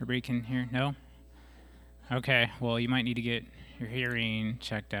everybody can hear? No? Okay, well, you might need to get your hearing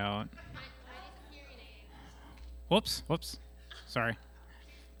checked out. Whoops. Sorry.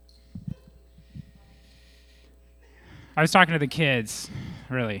 I was talking to the kids.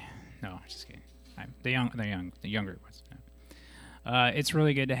 Really? No, just kidding. The younger ones. It's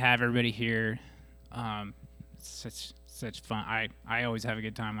really good to have everybody here. Such fun. I always have a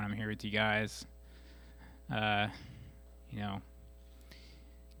good time when I'm here with you guys.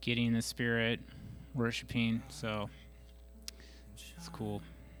 Getting in the spirit, worshiping. So it's cool.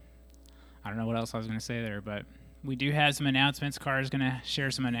 I don't know what else I was going to say there, but we do have some announcements. Cara's going to share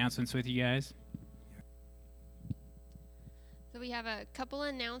some announcements with you guys. So we have a couple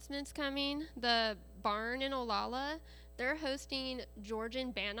announcements coming. The barn in Olalla, they're hosting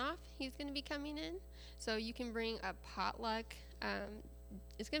Georgian Banoff. He's going to be coming in. So you can bring a potluck.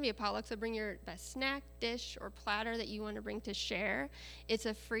 It's going to be a potluck, so bring your best snack, dish, or platter that you want to bring to share. It's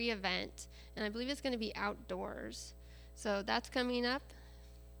a free event, and I believe it's going to be outdoors. So that's coming up.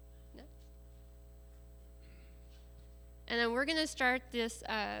 No. And then we're going to start this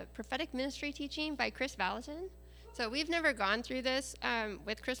prophetic ministry teaching by Chris Valentin. So we've never gone through this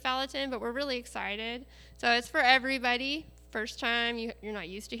with Chris Valentin, but we're really excited. So it's for everybody. First time you're not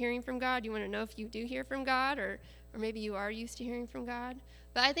used to hearing from God. You want to know if you do hear from God, or maybe you are used to hearing from God.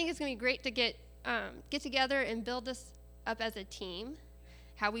 But I think it's going to be great to get together and build this up as a team,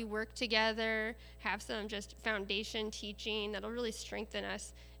 how we work together, have some just foundation teaching that'll really strengthen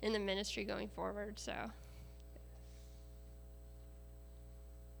us in the ministry going forward. So.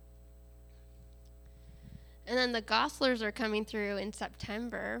 And then the Goslers are coming through in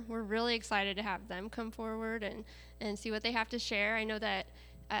September. We're really excited to have them come forward and see what they have to share. I know that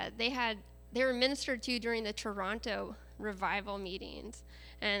they were ministered to during the Toronto revival meetings.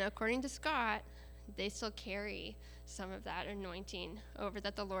 And according to Scott, they still carry some of that anointing over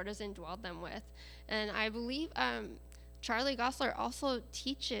that the Lord has indwelled them with. And I believe Charlie Gosler also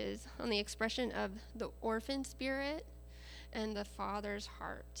teaches on the expression of the orphan spirit and the father's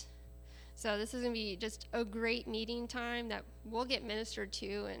heart. So this is going to be just a great meeting time that we'll get ministered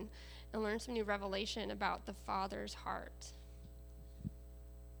to and learn some new revelation about the Father's heart.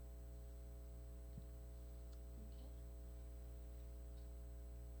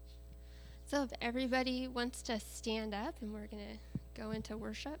 So if everybody wants to stand up, and we're going to go into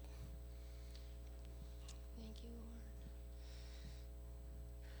worship. Thank you, Lord.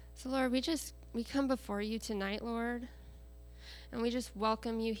 So Lord, we come before you tonight, Lord, and we just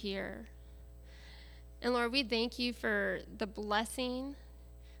welcome you here. And Lord, we thank you for the blessing,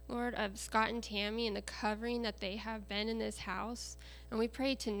 Lord, of Scott and Tammy and the covering that they have been in this house. And we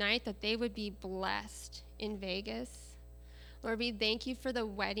pray tonight that they would be blessed in Vegas. Lord, we thank you for the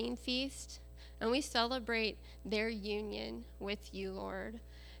wedding feast, and we celebrate their union with you, Lord.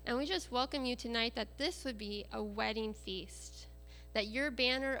 And we just welcome you tonight that this would be a wedding feast, that your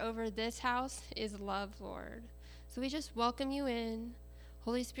banner over this house is love, Lord. So we just welcome you in.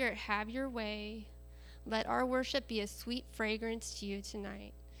 Holy Spirit, have your way. Let our worship be a sweet fragrance to you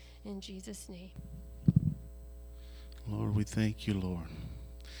tonight. In Jesus' name. Lord, we thank you, Lord.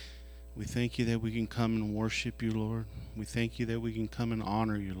 We thank you that we can come and worship you, Lord. We thank you that we can come and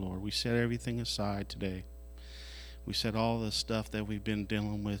honor you, Lord. We set everything aside today. We set all the stuff that we've been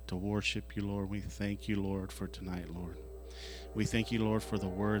dealing with to worship you, Lord. We thank you, Lord, for tonight, Lord. We thank you, Lord, for the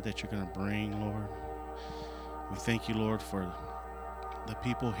word that you're going to bring, Lord. We thank you, Lord, for the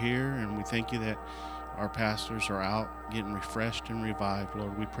people here, and we thank you that our pastors are out getting refreshed and revived,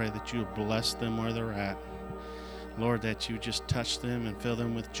 Lord. We pray that you bless them where they're at. Lord, that you just touch them and fill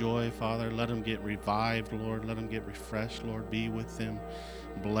them with joy, Father. Let them get revived, Lord. Let them get refreshed, Lord. Be with them.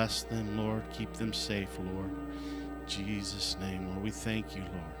 Bless them, Lord. Keep them safe, Lord. In Jesus' name, Lord, we thank you,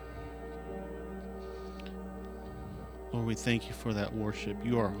 Lord. Lord, we thank you for that worship.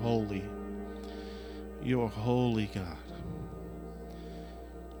 You are holy. You are holy, God.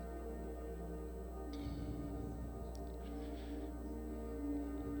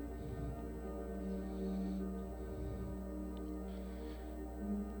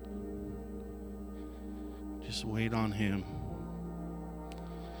 Just wait on him.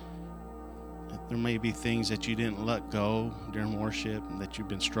 There may be things that you didn't let go during worship that you've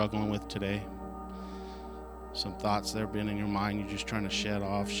been struggling with today. Some thoughts that have been in your mind you're just trying to shed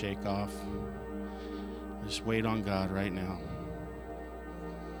off, shake off. Just wait on God right now.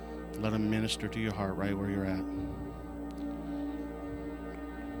 Let him minister to your heart right where you're at.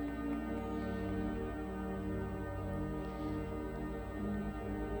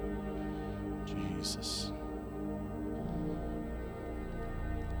 Jesus.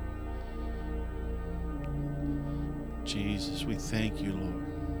 Jesus, we thank you, Lord.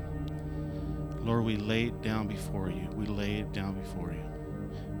 Lord, we lay it down before you. We lay it down before you.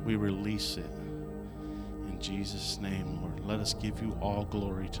 We release it. In Jesus' name, Lord, let us give you all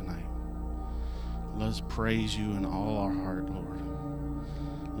glory tonight. Let us praise you in all our heart, Lord.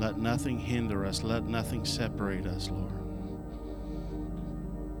 Let nothing hinder us. Let nothing separate us, Lord.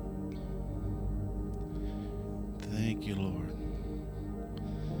 Thank you, Lord.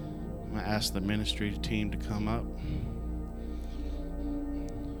 I'm going to ask the ministry team to come up.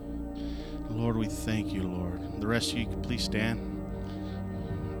 Lord, we thank you, Lord. The rest of you can please stand.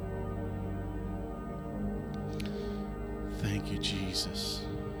 Thank you, Jesus.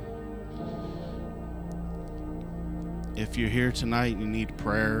 If you're here tonight and you need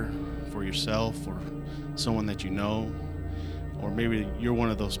prayer for yourself or someone that you know, or maybe you're one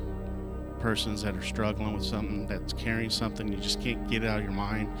of those persons that are struggling with something, that's carrying something you just can't get out of your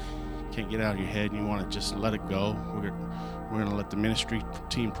mind, can't get out of your head, and you want to just let it go, we're going to let the ministry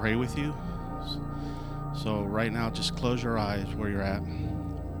team pray with you. So right now, just close your eyes where you're at.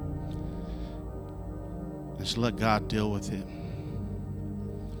 Just let God deal with it.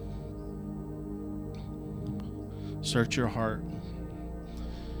 Search your heart.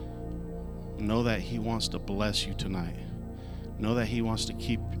 Know that He wants to bless you tonight. Know that He wants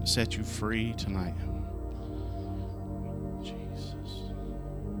to set you free tonight. Jesus.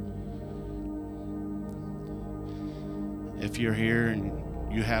 If you're here and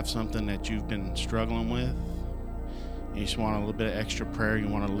you have something that you've been struggling with, and you just want a little bit of extra prayer, you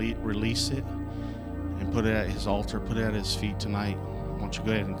want to release it and put it at His altar, put it at His feet tonight, why don't you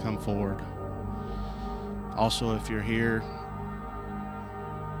go ahead and come forward. Also, if you're here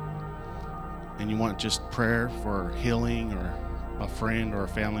and you want just prayer for healing or a friend or a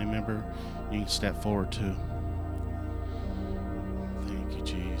family member, you can step forward too. Thank you,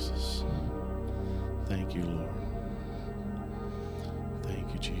 Jesus. Thank you, Lord.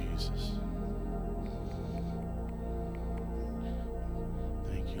 Thank you, Jesus.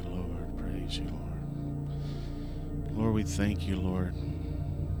 Thank you, Lord. Praise you, Lord. Lord, we thank you, Lord.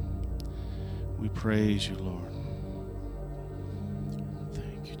 We praise you, Lord.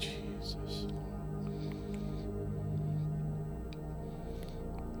 Thank you, Jesus.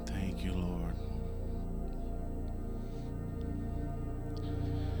 Thank you, Lord.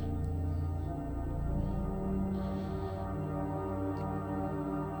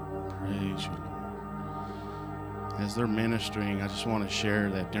 Praise you, Lord. As they're ministering, I just want to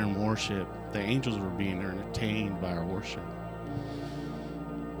share that during worship, the angels were being entertained by our worship.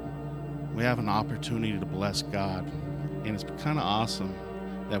 We have an opportunity to bless God, and it's kind of awesome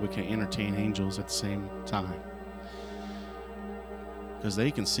that we can entertain angels at the same time, because they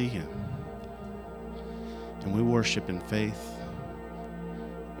can see Him, and we worship in faith,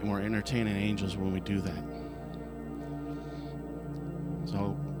 and we're entertaining angels when we do that.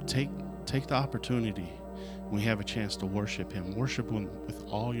 So take the opportunity when we have a chance to worship Him. Worship Him with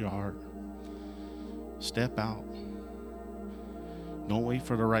all your heart. Step out. Don't wait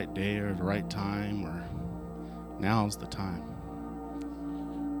for the right day or the right time, or now's the time.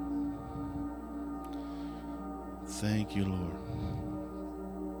 Thank you, Lord.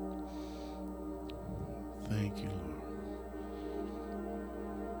 Thank you, Lord.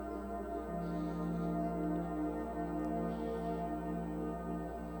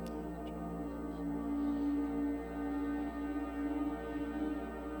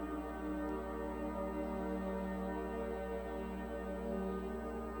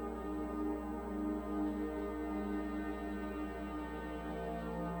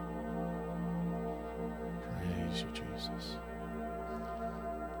 Praise you, Jesus.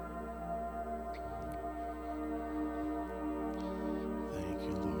 Thank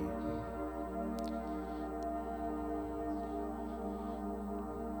you, Lord.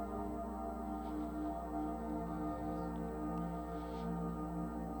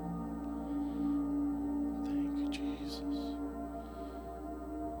 Thank you, Jesus.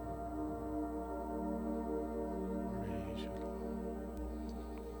 Praise you, Lord.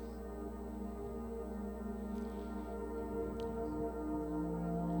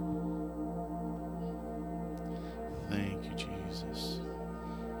 Thank you, Jesus.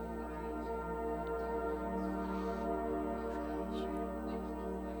 Praise you.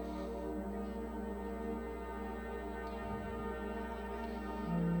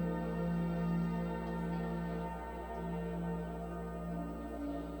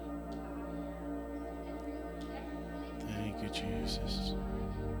 Thank you, Jesus.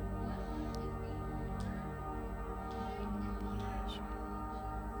 Praise you.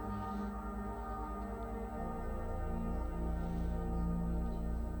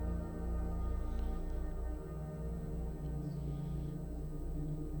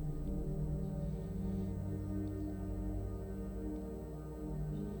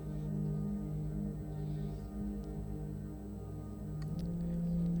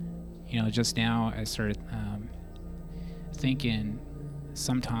 just now I started thinking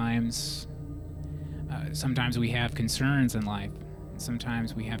sometimes we have concerns in life.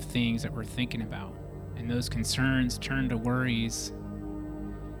 Sometimes we have things that we're thinking about, and those concerns turn to worries.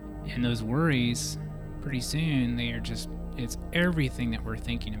 And those worries, pretty soon, it's everything that we're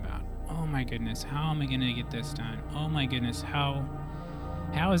thinking about. Oh my goodness, how am I going to get this done? Oh my goodness, how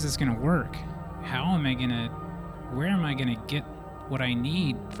is this going to work? Where am I going to get what I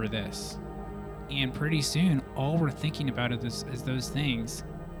need for this? And pretty soon, all we're thinking about is those things.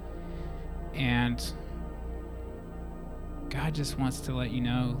 And God just wants to let you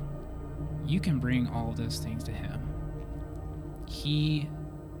know, you can bring all those things to Him. He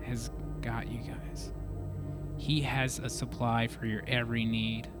has got you guys. He has a supply for your every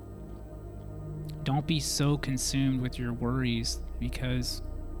need. Don't be so consumed with your worries, because,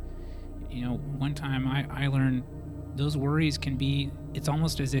 one time I learned those worries it's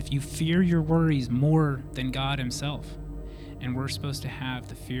almost as if you fear your worries more than God Himself. And we're supposed to have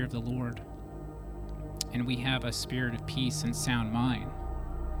the fear of the Lord. And we have a spirit of peace and sound mind,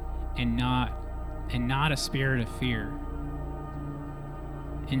 and not a spirit of fear.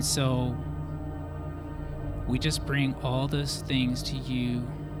 And so we just bring all those things to you,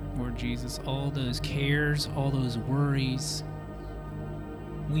 Lord Jesus, all those cares, all those worries.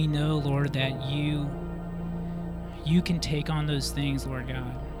 We know, Lord, that you can take on those things, Lord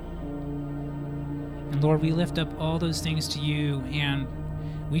God. And Lord, we lift up all those things to you, and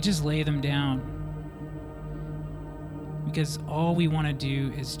we just lay them down, because all we want to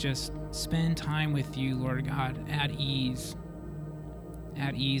do is just spend time with you, Lord God, at ease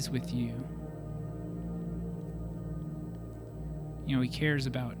with you. He cares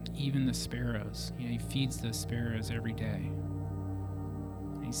about even the sparrows. He feeds the sparrows every day.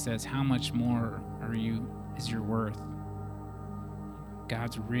 And He says, how much more is your worth?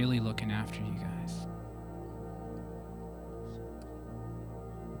 God's really looking after you guys.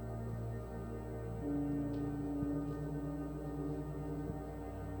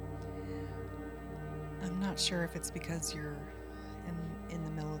 I'm not sure if it's because you're in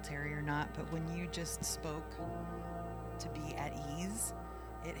the military or not, but when you just spoke to be at ease,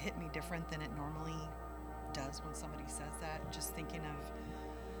 it hit me different than it normally does when somebody says that. Just thinking of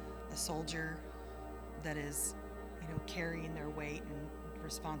a soldier that is, carrying their weight and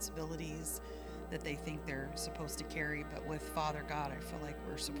responsibilities that they think they're supposed to carry, but with Father God, I feel like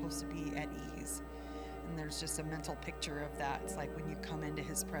we're supposed to be at ease. And there's just a mental picture of that. It's like when you come into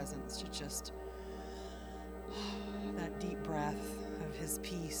His presence, you just that deep breath of His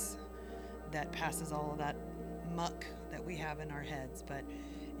peace that passes all of that muck that we have in our heads. But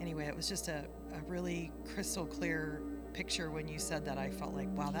anyway, it was just a really crystal clear picture when you said that. I felt like,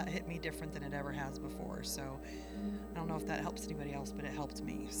 wow, that hit me different than it ever has before. So I don't know if that helps anybody else, but it helped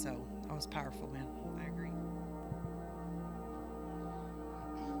me. So that was powerful, man. I agree.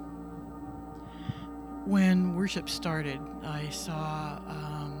 When worship started, I saw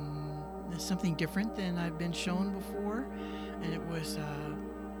something different than I've been shown before, and it was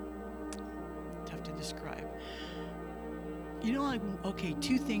tough to describe.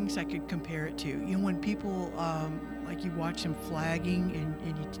 Two things I could compare it to. When people, you watch them flagging,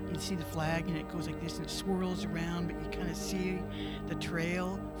 and you see the flag, and it goes like this, and it swirls around, but you kind of see the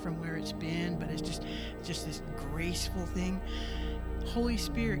trail from where it's been, but it's just this graceful thing. Holy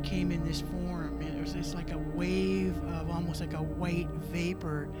Spirit came in this form, and it was just like a wave of almost like a white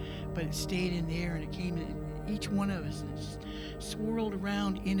vapor, but it stayed in there, and it came in each one of us, and it just swirled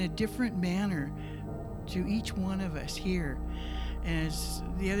around in a different manner to each one of us here. And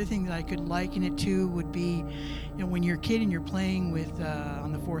the other thing that I could liken it to would be, when you're a kid and you're playing with,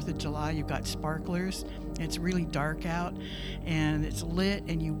 on the 4th of July, you've got sparklers, and it's really dark out, and it's lit,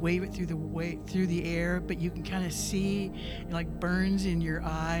 and you wave it through the air, but you can kind of see, like burns in your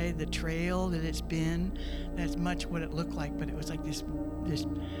eye, the trail that it's been. That's much what it looked like, but it was like this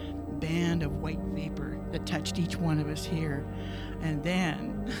band of white vapor that touched each one of us here. And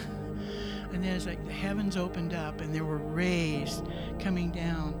then it's like the heavens opened up, and there were rays coming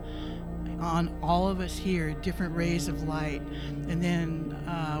down on all of us here, different rays of light. And then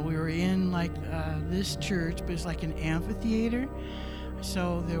we were in this church, but it's like an amphitheater.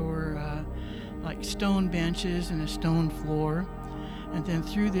 So there were like stone benches and a stone floor. And then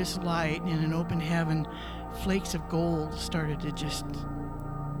through this light in an open heaven, flakes of gold started to just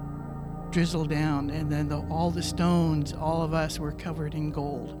drizzle down. And then all the stones, all of us were covered in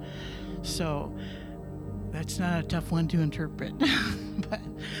gold. So that's not a tough one to interpret.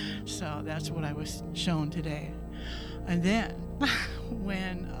 So that's what I was shown today. And then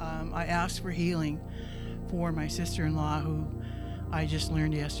when I asked for healing for my sister-in-law, who I just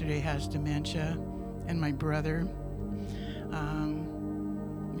learned yesterday has dementia, and my brother.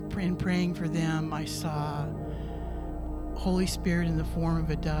 Praying for them, I saw Holy Spirit in the form of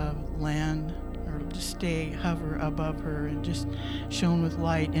a dove land or just hover above her and just shone with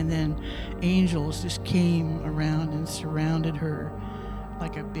light. And then angels just came around and surrounded her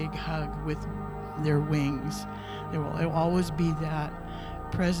like a big hug with their wings. There will always be that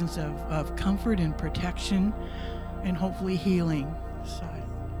presence of comfort and protection and hopefully healing. So,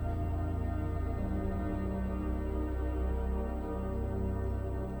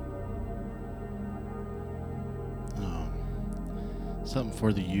 something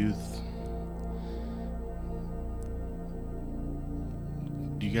for the youth.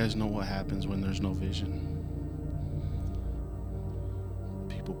 Do you guys know what happens when there's no vision?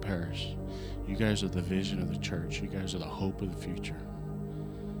 People perish. You guys are the vision of the church. You guys are the hope of the future.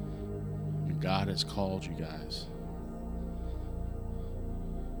 And God has called you guys.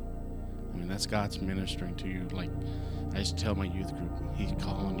 I mean, that's God's ministering to you. Like I used to tell my youth group, He's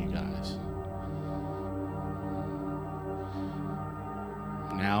calling you guys.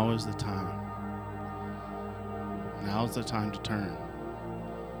 Now is the time. Now is the time to turn.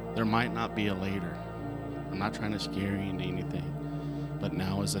 There might not be a later. I'm not trying to scare you into anything, but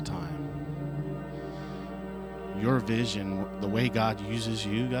now is the time. Your vision, the way God uses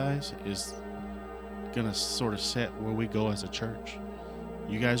you guys, is going to sort of set where we go as a church.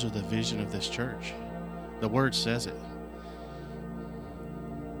 You guys are the vision of this church. The Word says it.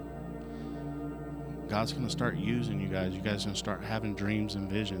 God's going to start using you guys. You guys are going to start having dreams and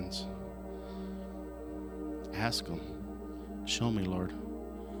visions. Ask Him. Show me, Lord.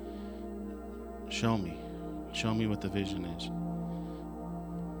 Show me. Show me what the vision is.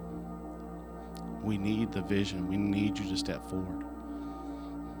 We need the vision. We need you to step forward.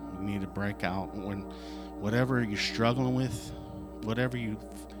 We need to break out. When whatever you're struggling with, whatever you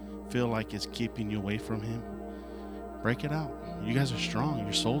feel like is keeping you away from Him, break it out. You guys are strong.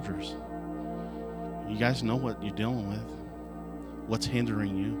 You're soldiers. You guys know what you're dealing with. What's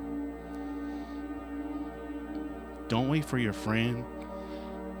hindering you? Don't wait for your friend,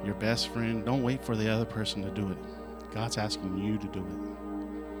 your best friend. Don't wait for the other person to do it. God's asking you to do it.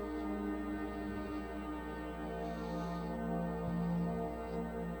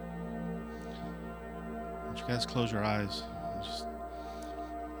 Why don't you guys close your eyes? Just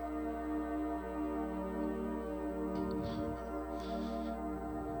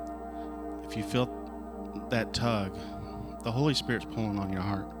if you feel that tug, the Holy Spirit's pulling on your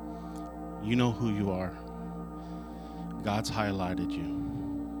heart. You know who you are. God's highlighted you.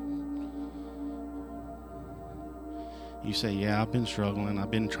 You say, yeah, I've been struggling.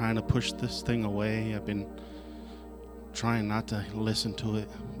 I've been trying to push this thing away. I've been trying not to listen to it,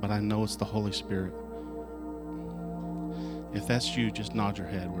 but I know it's the Holy Spirit. If that's you, just nod your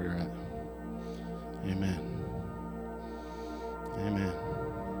head where you're at. Amen. Amen.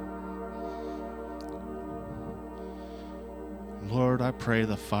 Lord, I pray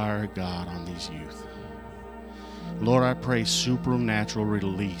the fire of God on these youth. Lord, I pray supernatural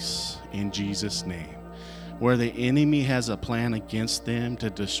release in Jesus' name. Where the enemy has a plan against them to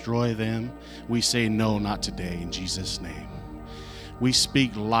destroy them, we say no, not today, in Jesus' name. We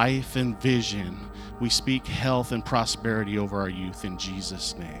speak life and vision. We speak health and prosperity over our youth in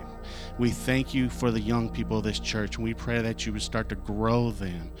Jesus' name. We thank you for the young people of this church. We pray that you would start to grow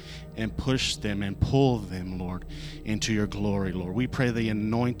them and push them and pull them, Lord, into your glory, Lord. We pray the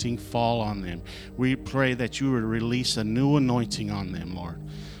anointing fall on them. We pray that you would release a new anointing on them, Lord.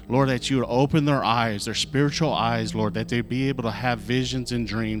 Lord, that you would open their eyes, their spiritual eyes, Lord, that they'd be able to have visions and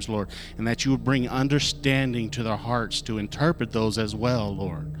dreams, Lord, and that you would bring understanding to their hearts to interpret those as well,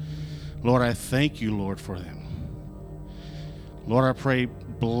 Lord. Lord, I thank you, Lord, for them. Lord, I pray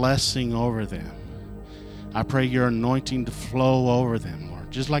blessing over them. I pray your anointing to flow over them,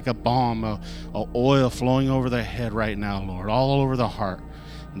 Lord, just like a balm, a oil flowing over their head right now, Lord, all over the heart.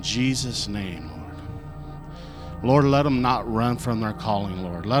 In Jesus' name, Lord. Lord, let them not run from their calling,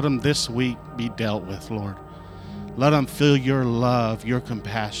 Lord. Let them this week be dealt with, Lord. Let them feel your love, your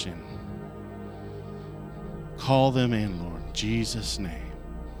compassion. Call them in, Lord, in Jesus' name.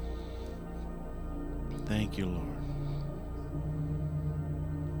 Thank you, Lord.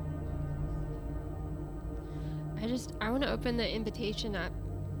 I want to open the invitation up.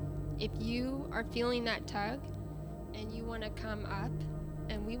 If you are feeling that tug and you want to come up,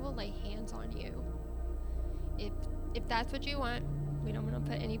 and we will lay hands on you. If that's what you want, we don't want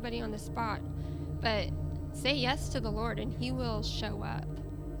to put anybody on the spot, but say yes to the Lord and He will show up.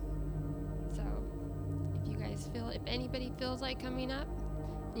 So if anybody feels like coming up,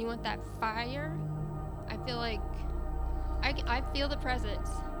 and you want that fire, I feel like I feel the presence.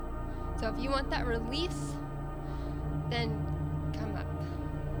 So if you want that release, then come up.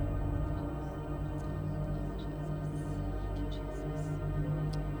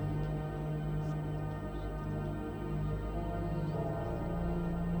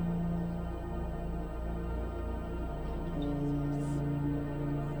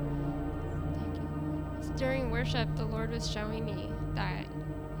 During worship, the Lord was showing me that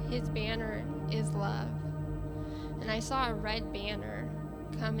his banner is love. And I saw a red banner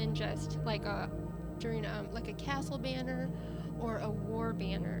come in just like a castle banner or a war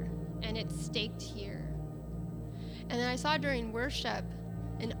banner, and it's staked here. And then I saw during worship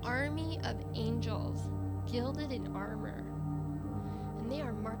an army of angels gilded in armor, and they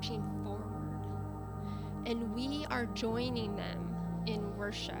are marching forward. And we are joining them in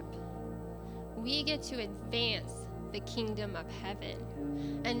worship. We get to advance the kingdom of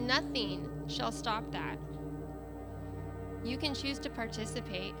heaven, and nothing shall stop that. You can choose to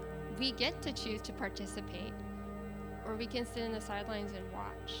participate. We get to choose to participate, or we can sit in the sidelines and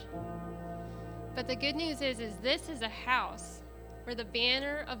watch. But the good news is this is a house where the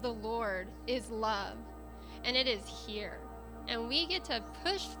banner of the Lord is love, and it is here. And we get to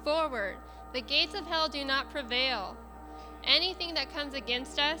push forward. The gates of hell do not prevail. Anything that comes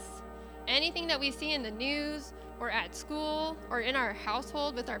against us, anything that we see in the news or at school or in our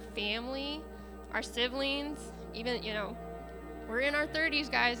household with our family, our siblings, even, we're in our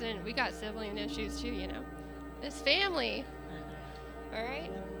 30s, guys, and we got sibling issues too, It's family, all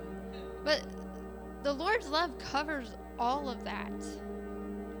right? But the Lord's love covers all of that.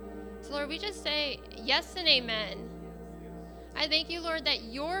 So, Lord, we just say yes and amen. I thank you, Lord, that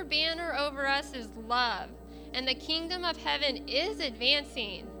your banner over us is love, and the kingdom of heaven is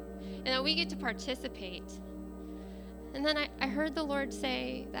advancing, and that we get to participate. And then I heard the Lord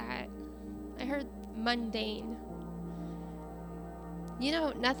say that, I heard mundane.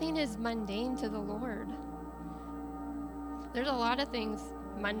 Nothing is mundane to the Lord. There's a lot of things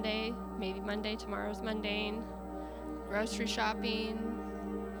Monday, maybe Monday, tomorrow's mundane, grocery shopping,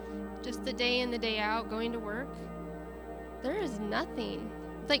 just the day in, the day out, going to work. There is nothing.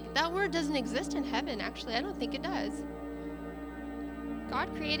 Like, that word doesn't exist in heaven, actually. I don't think it does.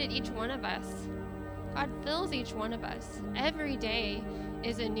 God created each one of us. God fills each one of us. Every day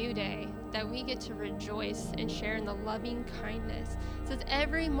is a new day that we get to rejoice and share in the loving kindness. It says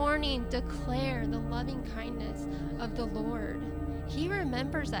every morning declare the loving kindness of the Lord. He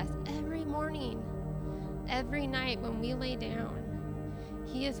remembers us every morning, every night when we lay down.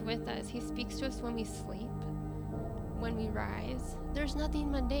 He is with us. He speaks to us when we sleep, when we rise. There's nothing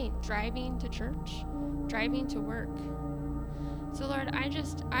mundane. Driving to church, driving to work. So Lord,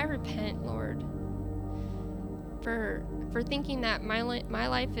 I repent, Lord, for thinking that my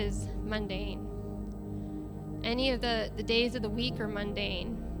life is mundane. Any of the days of the week are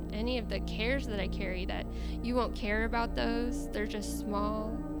mundane. Any of the cares that I carry, that you won't care about those. They're just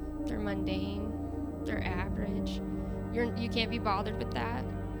small. They're mundane. They're average. You can't be bothered with that.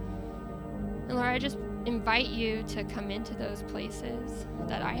 And Lord, I just invite you to come into those places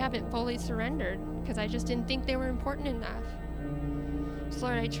that I haven't fully surrendered because I just didn't think they were important enough. So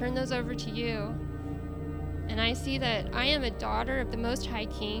Lord, I turn those over to you. And I see that I am a daughter of the Most High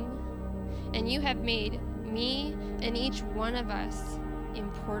King, and you have made me and each one of us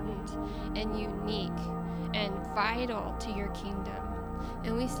important and unique and vital to your kingdom.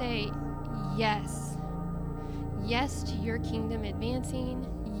 And we say yes. Yes to your kingdom advancing.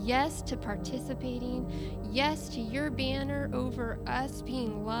 Yes to participating. Yes to your banner over us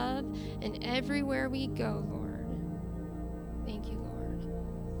being love, and everywhere we go, Lord. Thank you, Lord.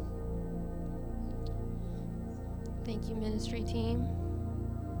 Thank you, ministry team.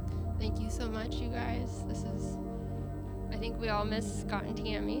 Thank you so much, you guys. I think we all miss Scott and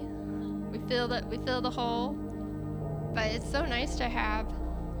Tammy. We feel the hole, but it's so nice to have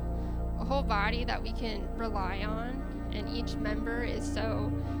a whole body that we can rely on, and each member is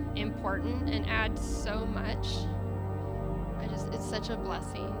so important and adds so much. It's such a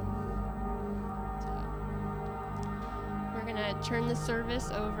blessing. So, we're gonna turn the service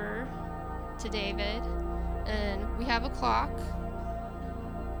over to David. And we have a clock,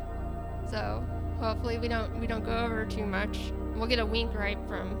 so hopefully we don't go over too much. We'll get a wink right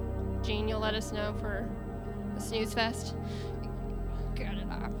from Gene. You'll let us know for the snooze fest. Got it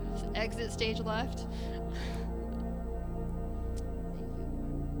off. Exit stage left.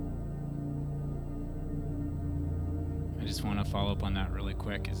 I just want to follow up on that really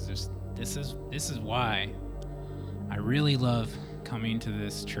quick. This is why I really love coming to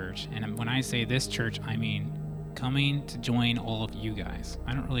this church. And when I say this church, I mean coming to join all of you guys.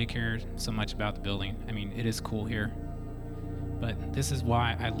 I don't really care so much about the building. I mean, it is cool here. But this is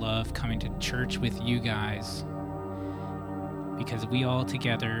why I love coming to church with you guys, because we all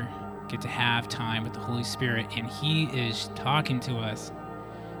together get to have time with the Holy Spirit, and He is talking to us.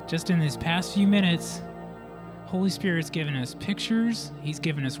 Just in these past few minutes, Holy Spirit's given us pictures. He's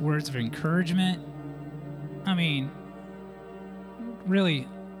given us words of encouragement. I mean, really,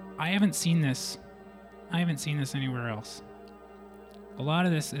 I haven't seen this anywhere else. A lot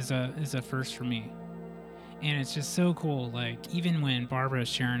of this is a first for me. And it's just so cool. Like, even when Barbara is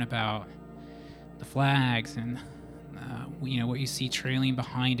sharing about the flags and, what you see trailing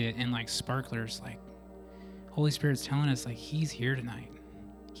behind it and, like, sparklers, like, Holy Spirit's telling us, like, He's here tonight.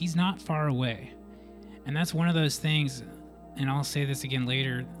 He's not far away. And that's one of those things, and I'll say this again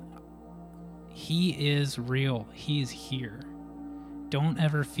later, He is real. He is here. Don't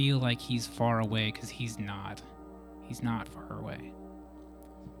ever feel like He's far away, because He's not. He's not far away.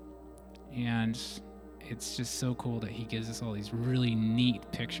 And it's just so cool that He gives us all these really neat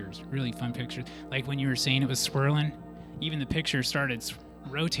pictures, really fun pictures. Like when you were saying it was swirling, even the picture started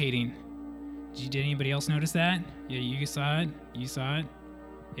rotating. Did anybody else notice that? Yeah, you saw it? You saw it?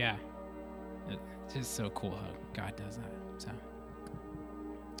 Yeah. It's just so cool how God does that. So,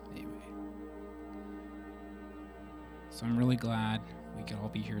 anyway. So I'm really glad we could all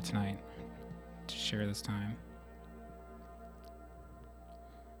be here tonight to share this time.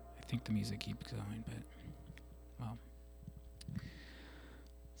 I think the music keeps going, but, well.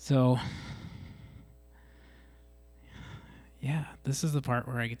 So, yeah, this is the part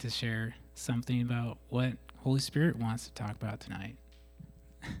where I get to share something about what Holy Spirit wants to talk about tonight.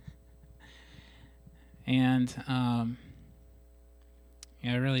 And I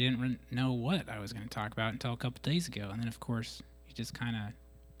really didn't know what I was going to talk about until a couple days ago. And then, of course, he just kind of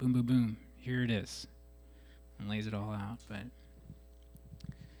boom, boom, boom, here it is, and lays it all out. But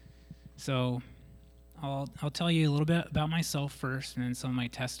so I'll tell you a little bit about myself first, and then some of my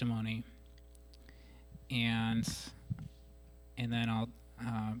testimony, and then I'll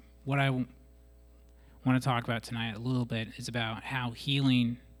what I want to talk about tonight a little bit is about how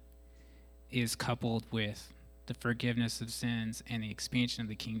healing is coupled with the forgiveness of sins and the expansion of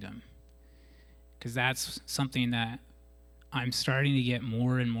the kingdom, because that's something that I'm starting to get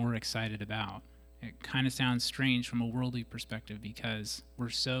more and more excited about. It kind of sounds strange from a worldly perspective, because we're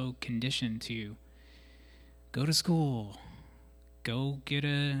so conditioned to go to school, go get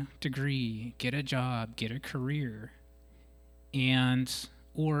a degree, get a job, get a career,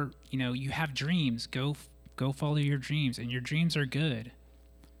 or you have dreams, go follow your dreams, and your dreams are good.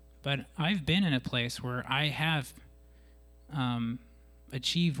 But I've been in a place where I have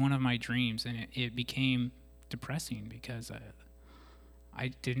achieved one of my dreams, and it became depressing because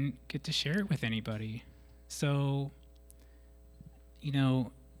I didn't get to share it with anybody. So,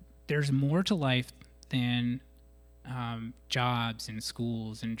 there's more to life than jobs and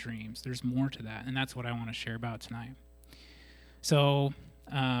schools and dreams. There's more to that, and that's what I want to share about tonight. So,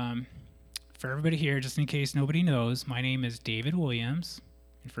 for everybody here, just in case nobody knows, my name is David Williams.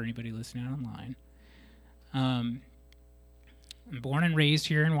 And for anybody listening online, I'm born and raised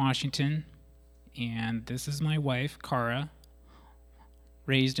here in Washington, and this is my wife, Cara,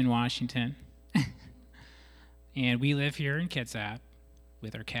 raised in Washington. And we live here in Kitsap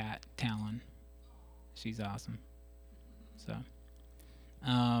with our cat, Talon. She's awesome. So,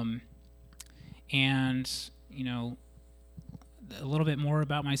 and, a little bit more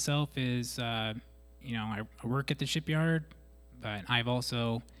about myself is, I work at the shipyard, but I've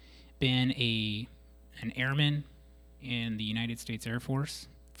also been an airman in the United States Air Force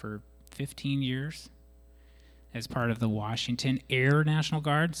for 15 years as part of the Washington Air National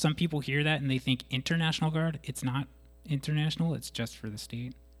Guard. Some people hear that and they think International Guard. It's not international. It's just for the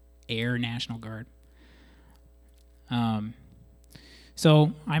state. Air National Guard.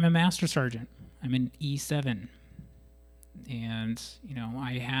 So I'm a master sergeant. I'm an E7. And,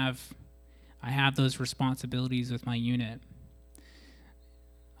 I have those responsibilities with my unit.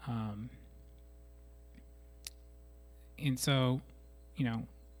 And so,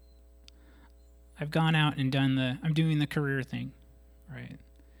 I've gone out and I'm doing the career thing, right?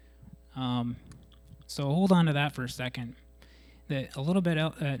 So hold on to that for a second. A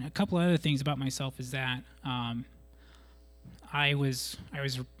couple other things about myself is that I was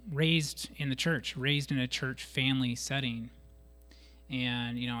raised in the church, raised in a church family setting,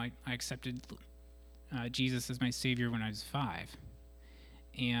 and I accepted Jesus as my Savior when I was 5.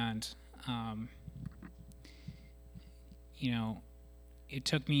 And, it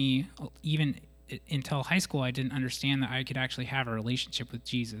took me even until high school, I didn't understand that I could actually have a relationship with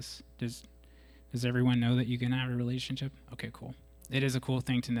Jesus. Does everyone know that you can have a relationship? Okay, cool. It is a cool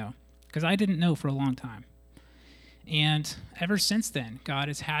thing to know, because I didn't know for a long time. And ever since then, God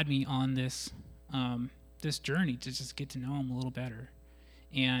has had me on this this journey to just get to know him a little better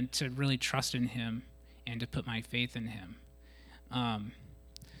and to really trust in him and to put my faith in him.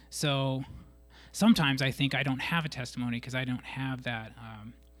 So sometimes I think I don't have a testimony because I don't have that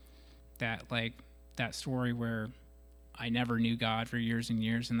that story where I never knew God for years and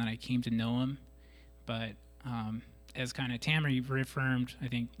years and then I came to know him. But as kind of Tamara reaffirmed, I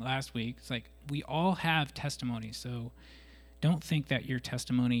think last week, it's like we all have testimonies. So don't think that your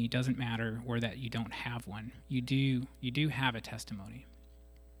testimony doesn't matter or that you don't have one. You do have a testimony.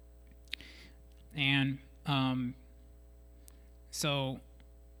 And so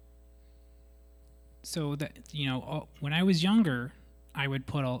that, you know, when I was younger, I would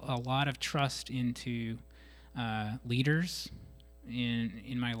put a lot of trust into leaders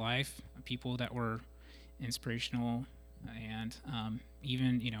in my life, people that were inspirational, and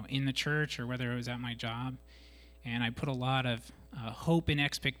even, you know, in the church or whether it was at my job. And I put a lot of hope and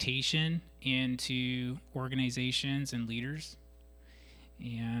expectation into organizations and leaders.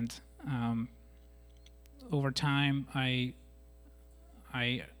 And over time, I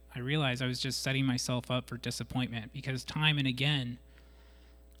realized I was just setting myself up for disappointment because time and again,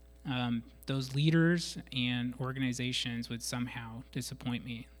 those leaders and organizations would somehow disappoint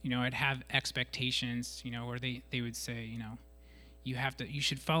me. You know, I'd have expectations, you know, where they would say, you know, you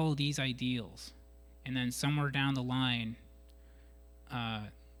should follow these ideals. And then somewhere down the line,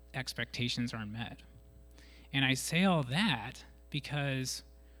 expectations aren't met. And I say all that because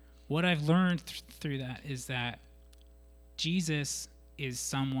what I've learned through that is that Jesus is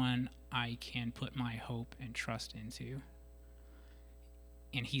someone I can put my hope and trust into.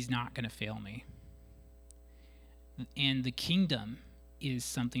 And he's not going to fail me. And the kingdom is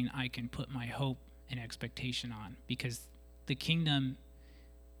something I can put my hope and expectation on because the kingdom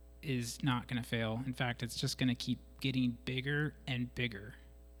is not going to fail. In fact, it's just going to keep getting bigger and bigger.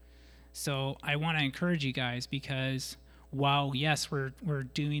 So I want to encourage you guys because while, yes, we're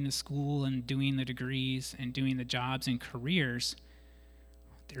doing the school and doing the degrees and doing the jobs and careers,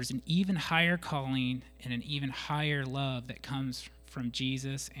 there's an even higher calling and an even higher love that comes from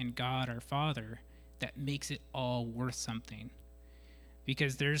Jesus and God our Father that makes it all worth something.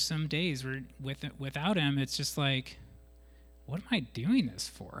 Because there's some days where without him, it's just like, what am I doing this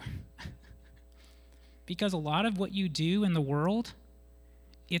for? Because a lot of what you do in the world,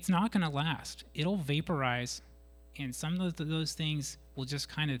 it's not going to last. It'll vaporize, and some of those things will just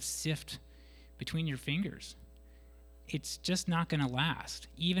kind of sift between your fingers. It's just not going to last.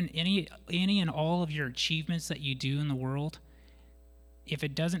 Even any and all of your achievements that you do in the world, if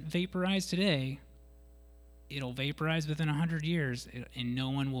it doesn't vaporize today, it'll vaporize within 100 years, and no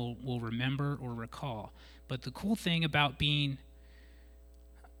one will remember or recall. But the cool thing about being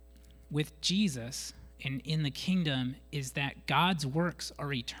with Jesus and in the kingdom is that God's works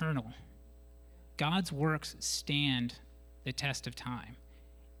are eternal. God's works stand the test of time,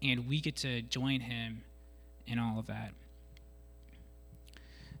 and we get to join him in all of that.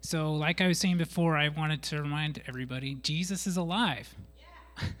 So, like I was saying before, I wanted to remind everybody, Jesus is alive.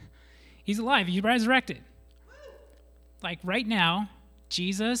 Yeah. He's alive. He resurrected. Woo. Like right now,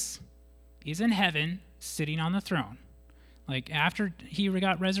 Jesus is in heaven sitting on the throne. Like after he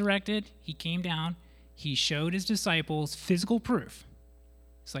got resurrected, he came down, he showed his disciples physical proof.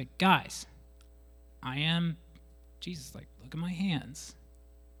 It's like, guys, I am Jesus. Like, look at my hands.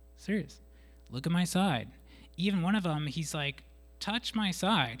 Serious. Look at my side. Even one of them, he's like, touch my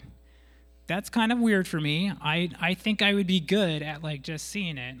side. That's kind of weird for me. I think I would be good at like just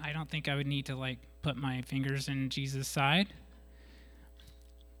seeing it. I don't think I would need to like put my fingers in Jesus' side.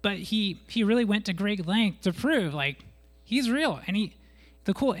 But he really went to great length to prove like he's real. And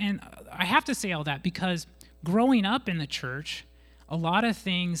and I have to say all that because growing up in the church, a lot of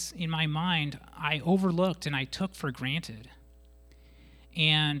things in my mind I overlooked and I took for granted.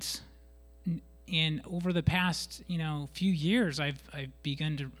 And over the past, few years, I've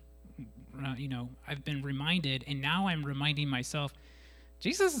begun to, I've been reminded, and now I'm reminding myself,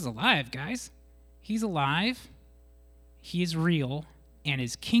 Jesus is alive, guys. He's alive. He is real, and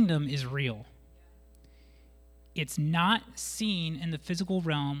his kingdom is real. It's not seen in the physical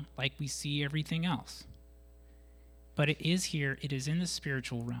realm like we see everything else. But it is here. It is in the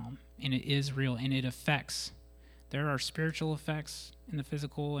spiritual realm, and it is real, and it affects. There are spiritual effects in the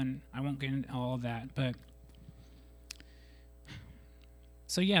physical, and I won't get into all of that. But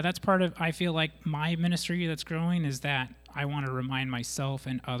so, yeah, that's part of, I feel like, my ministry that's growing is that I want to remind myself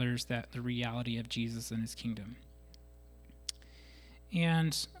and others that the reality of Jesus and his kingdom.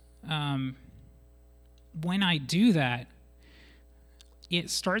 And when I do that, it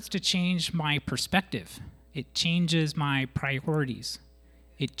starts to change my perspective It changes my priorities.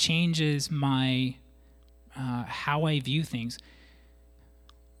 It changes my how I view things.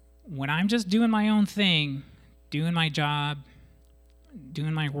 When I'm just doing my own thing, doing my job,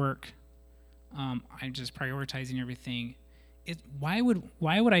 doing my work, I'm just prioritizing everything. Why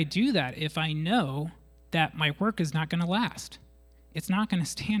would I do that if I know that my work is not going to last? It's not going to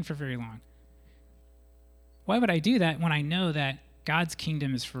stand for very long. Why would I do that when I know that God's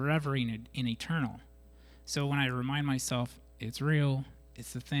kingdom is forever and eternal? So when I remind myself it's real,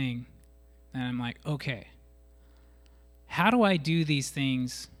 it's the thing, then I'm like, okay, how do I do these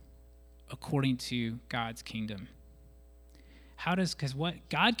things according to God's kingdom? Because what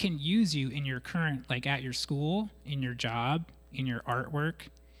God can use you in your current, like at your school, in your job, in your artwork,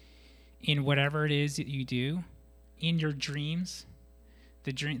 in whatever it is that you do, in your dreams,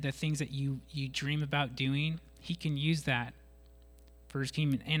 the things that you dream about doing, he can use that for his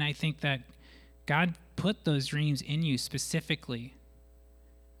kingdom. And I think that God put those dreams in you specifically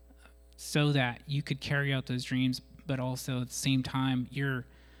so that you could carry out those dreams, but also at the same time, you're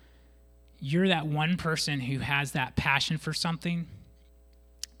that one person who has that passion for something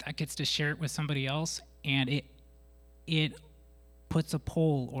that gets to share it with somebody else, and it puts a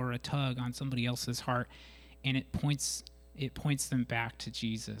pull or a tug on somebody else's heart, and it points them back to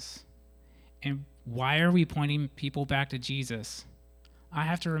Jesus. And why are we pointing people back to Jesus? I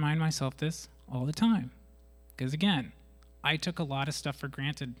have to remind myself this all the time, because again, I took a lot of stuff for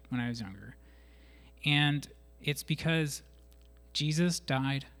granted when I was younger, and it's because Jesus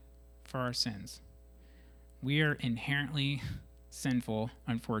died for our sins. We are inherently sinful,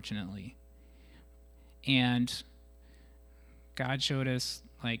 unfortunately. And God showed us,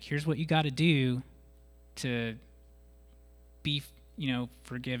 like, here's what you got to do to be,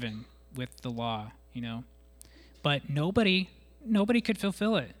 forgiven with the law, But nobody could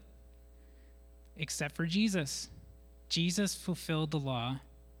fulfill it except for Jesus. Jesus fulfilled the law,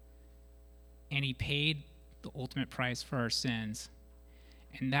 and he paid the ultimate price for our sins.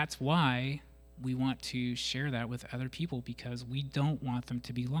 And that's why we want to share that with other people, because we don't want them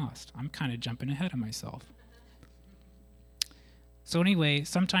to be lost. I'm kind of jumping ahead of myself. So anyway,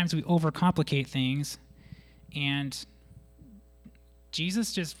 sometimes we overcomplicate things, and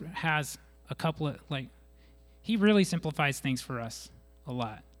Jesus just has a couple of, he really simplifies things for us a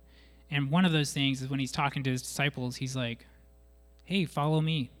lot. And one of those things is when he's talking to his disciples, he's like, hey, follow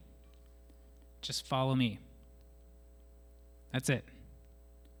me. Just follow me. That's it.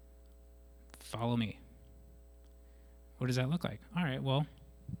 Follow me. What does that look like? All right, well,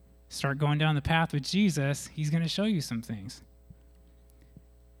 start going down the path with Jesus. He's going to show you some things.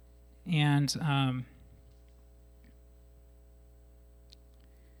 And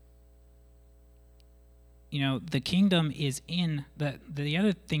the kingdom is in the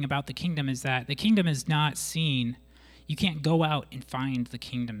other thing about the kingdom is that the kingdom is not seen. You can't go out and find the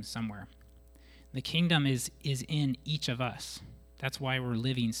kingdom somewhere. The kingdom is in each of us. That's why we're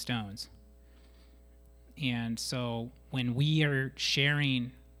living stones. And so when we are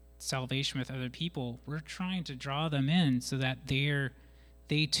sharing salvation with other people, we're trying to draw them in so that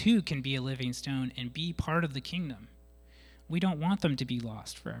they too can be a living stone and be part of the kingdom. We don't want them to be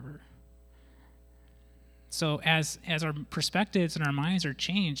lost forever. So as our perspectives and our minds are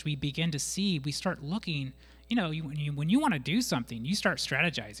changed, we begin to see, we start looking, when you want to do something, you start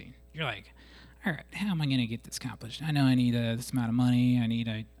strategizing. You're like, all right, how am I going to get this accomplished? I know I need this amount of money.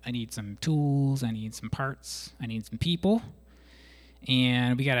 I need some tools. I need some parts. I need some people.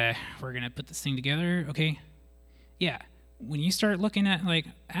 And we're going to put this thing together. Okay. Yeah. When you start looking at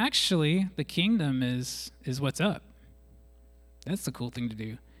actually the kingdom is what's up. That's the cool thing to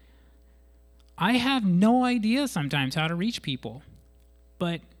do. I have no idea sometimes how to reach people,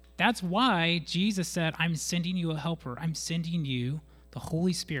 but that's why Jesus said, I'm sending you a helper. I'm sending you the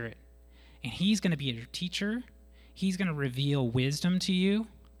Holy Spirit, and he's going to be your teacher. He's going to reveal wisdom to you.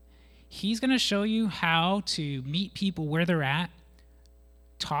 He's going to show you how to meet people where they're at,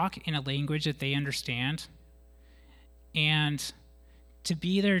 talk in a language that they understand, and to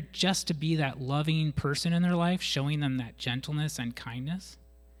be there just to be that loving person in their life, showing them that gentleness and kindness.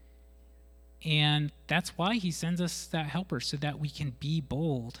 And that's why he sends us that helper, so that we can be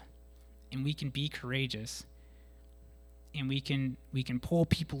bold and we can be courageous and we can pull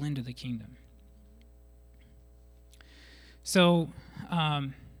people into the kingdom. So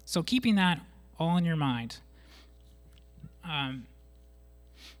keeping that all in your mind,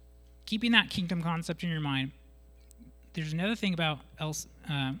 keeping that kingdom concept in your mind, there's another thing about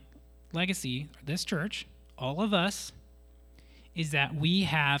Legacy, this church, all of us, is that we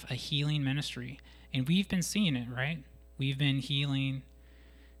have a healing ministry. And we've been seeing it, right? We've been healing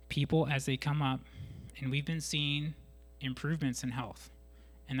people as they come up and we've been seeing improvements in health,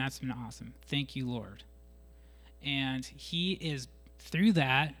 and that's been awesome. Thank you, Lord. And he is, through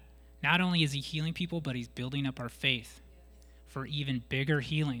that, not only is he healing people, but he's building up our faith for even bigger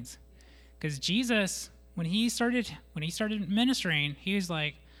healings. Because Jesus, when he started ministering, he was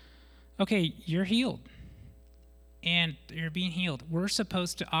like, okay, you're healed. And you're being healed. We're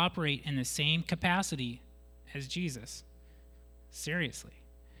supposed to operate in the same capacity as Jesus. Seriously.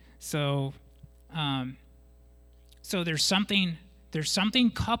 So there's something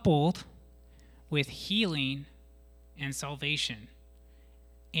coupled with healing and salvation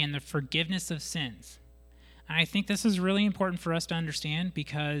and the forgiveness of sins. And I think this is really important for us to understand,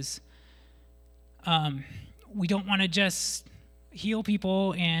 because we don't want to just heal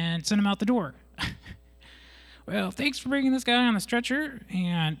people and send them out the door. Well, thanks for bringing this guy on the stretcher,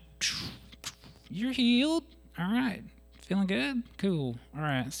 and you're healed. All right. Feeling good? Cool. All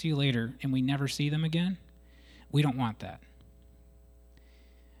right. See you later. And we never see them again. We don't want that.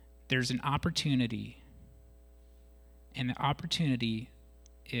 There's an opportunity, and the opportunity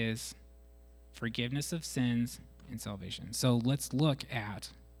is forgiveness of sins and salvation. So let's look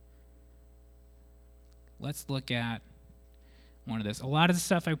at one of this. A lot of the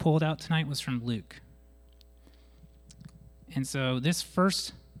stuff I pulled out tonight was from Luke. And so this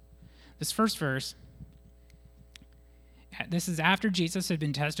first verse, this is after Jesus had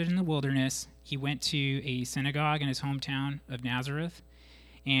been tested in the wilderness. He went to a synagogue in his hometown of Nazareth,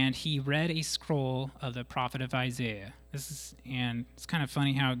 and he read a scroll of the prophet of Isaiah. And it's kind of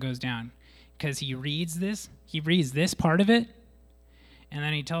funny how it goes down, because he reads this part of it, and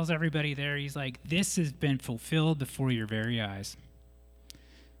then he tells everybody there, he's like, this has been fulfilled before your very eyes.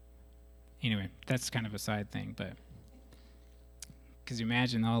 Anyway, that's kind of a side thing, but because you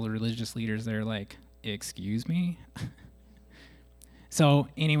imagine all the religious leaders, they're like, excuse me? So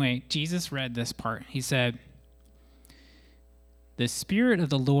anyway, Jesus read this part. He said, the Spirit of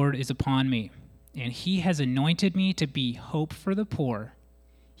the Lord is upon me, and he has anointed me to be hope for the poor,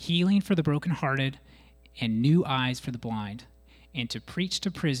 healing for the brokenhearted, and new eyes for the blind, and to preach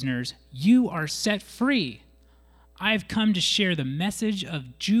to prisoners, you are set free. I have come to share the message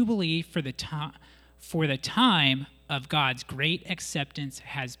of Jubilee, for the time of God's great acceptance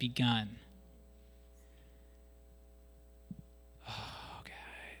has begun. Oh,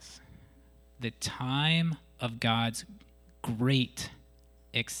 guys. The time of God's great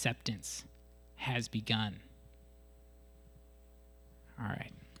acceptance has begun. All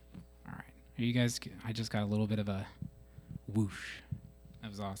right. Are you guys, I just got a little bit of a whoosh. That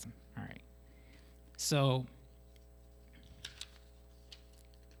was awesome. All right. So,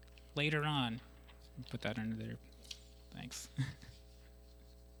 later on, put that under there. Thanks.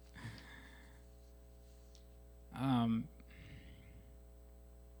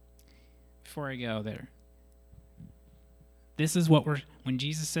 Before I go there, this is what when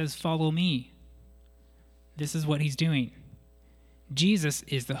Jesus says, follow me, this is what he's doing. Jesus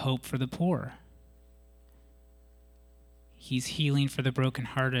is the hope for the poor. He's healing for the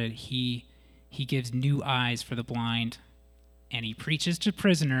brokenhearted. He gives new eyes for the blind. And he preaches to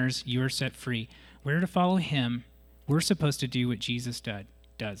prisoners, you are set free. We're to follow him. We're supposed to do what Jesus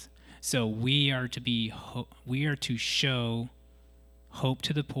does. So we are to show hope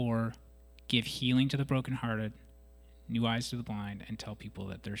to the poor, give healing to the brokenhearted, new eyes to the blind, and tell people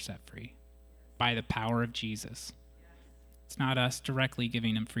that they're set free by the power of Jesus. It's not us directly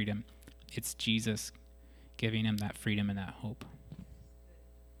giving them freedom. It's Jesus giving them that freedom and that hope.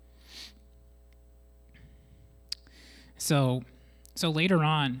 So later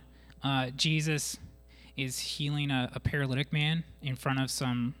on, Jesus is healing a paralytic man in front of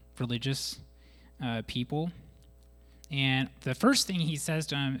some religious people. And the first thing he says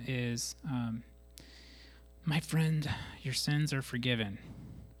to him is, my friend, your sins are forgiven.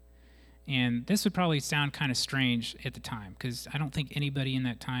 And this would probably sound kind of strange at the time, because I don't think anybody in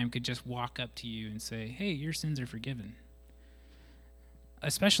that time could just walk up to you and say, hey, your sins are forgiven.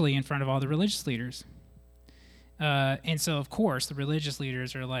 Especially in front of all the religious leaders. And so, of course, the religious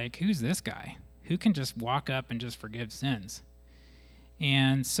leaders are like, who's this guy? Who can just walk up and just forgive sins?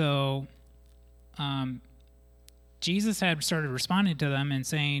 And so Jesus had started responding to them and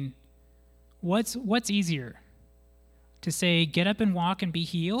saying, what's easier? To say, get up and walk and be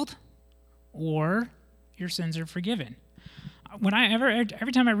healed? Or your sins are forgiven?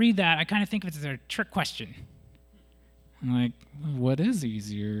 Every time I read that, I kind of think of it as a trick question. I'm like, what is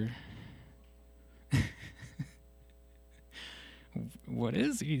easier? What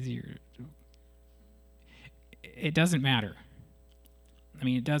is easier? It doesn't matter. I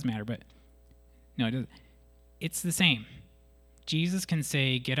mean, it does matter, but no, it doesn't. It's the same. Jesus can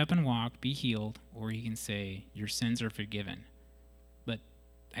say, get up and walk, be healed, or he can say, your sins are forgiven. But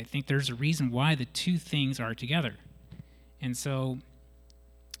I think there's a reason why the two things are together. And so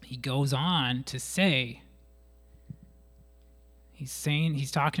he goes on to say,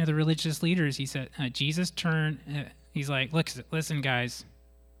 he's talking to the religious leaders. He said, Jesus turned, he's like, listen, guys,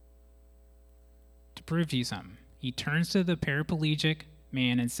 to prove to you something. He turns to the paraplegic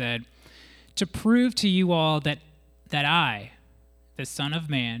man and said, to prove to you all that I, the Son of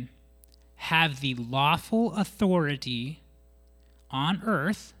Man, have the lawful authority on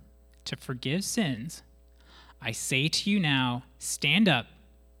earth to forgive sins, I say to you now, stand up,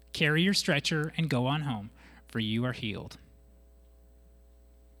 carry your stretcher, and go on home, for you are healed.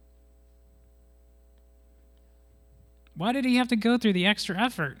 Why did he have to go through the extra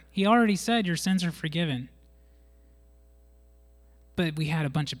effort? He already said your sins are forgiven. But we had a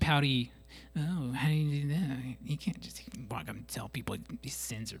bunch of pouty, oh, how do you do that? You can't just walk up and tell people these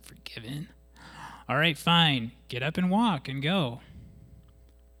sins are forgiven. All right, fine. Get up and walk and go.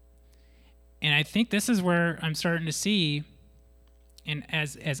 And I think this is where I'm starting to see, and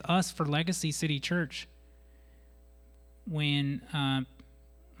as us for Legacy City Church, when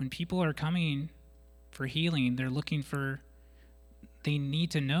people are coming for healing, they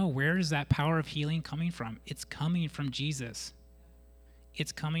need to know, where is that power of healing coming from? It's coming from Jesus.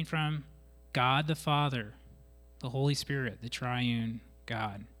 It's coming from God the Father, the Holy Spirit, the triune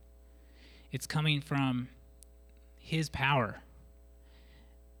God. It's coming from his power.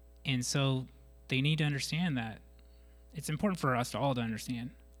 And so they need to understand that. It's important for us to all to understand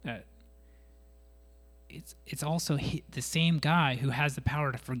that it's also the same guy who has the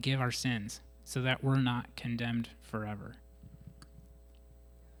power to forgive our sins so that we're not condemned forever.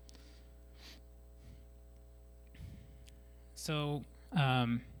 So a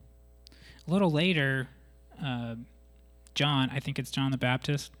little later, John, I think it's John the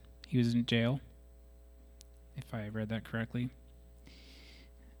Baptist, he was in jail, if I read that correctly.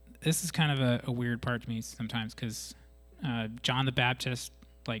 This is kind of a weird part to me sometimes, because John the Baptist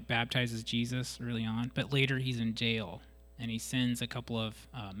baptizes Jesus early on, but later he's in jail, and he sends a couple of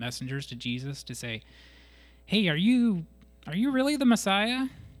messengers to Jesus to say, hey, are you really the Messiah?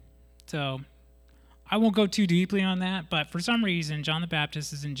 So I won't go too deeply on that, but for some reason, John the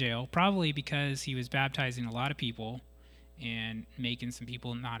Baptist is in jail, probably because he was baptizing a lot of people and making some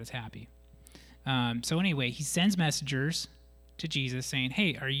people not as happy. So anyway, he sends messengers to Jesus saying,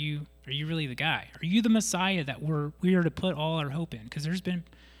 hey, are you really the guy? Are you the Messiah that we are to put all our hope in? Because there have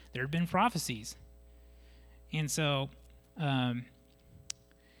been prophecies. And so, he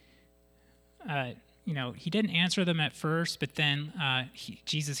didn't answer them at first, but then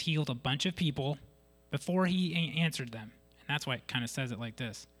Jesus healed a bunch of people before he answered them. And that's why it kind of says it like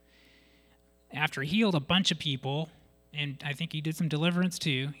this. After he healed a bunch of people, and I think he did some deliverance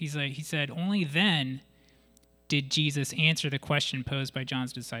too, he said, only then did Jesus answer the question posed by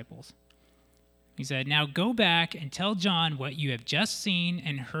John's disciples. He said, now go back and tell John what you have just seen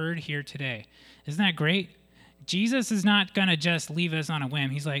and heard here today. Isn't that great? Jesus is not going to just leave us on a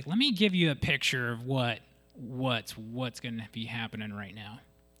whim. He's like, let me give you a picture of what's going to be happening right now.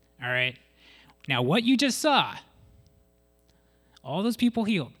 All right? Now, what you just saw, all those people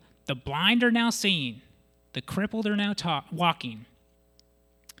healed. The blind are now seeing. The crippled are now walking.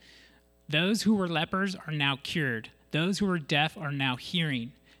 Those who were lepers are now cured. Those who were deaf are now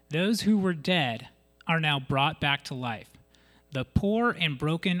hearing. Those who were dead are now brought back to life. The poor and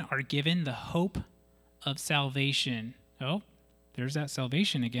broken are given the hope of salvation. Oh, there's that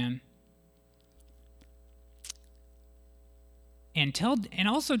salvation again. And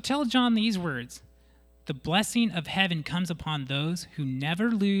also tell John these words. The blessing of heaven comes upon those who never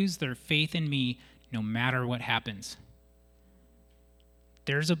lose their faith in me, no matter what happens.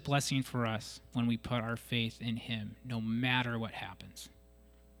 There's a blessing for us when we put our faith in him, no matter what happens.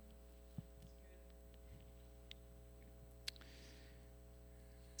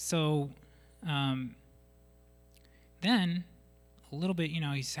 So, then a little bit,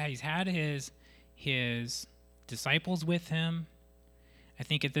 he's had his disciples with him. I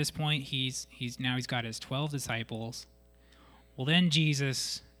think at this point he's got his 12 disciples. Well, then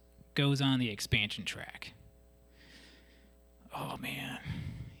Jesus goes on the expansion track. Oh man,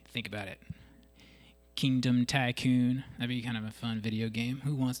 think about it. Kingdom Tycoon. That'd be kind of a fun video game.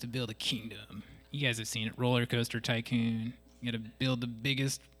 Who wants to build a kingdom? You guys have seen it. Roller Coaster Tycoon. You got to build the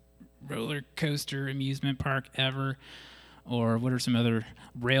biggest roller coaster amusement park ever. Or what are some other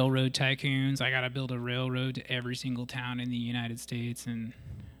railroad tycoons? I got to build a railroad to every single town in the United States and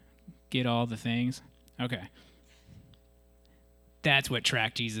get all the things. Okay. That's what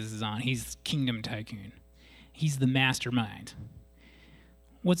track Jesus is on. He's Kingdom Tycoon. He's the mastermind.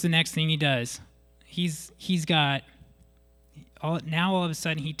 What's the next thing he does? He's got all of a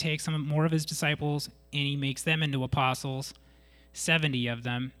sudden he takes some more of his disciples and he makes them into apostles, 70 of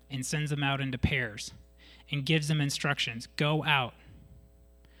them, and sends them out into pairs and gives them instructions. Go out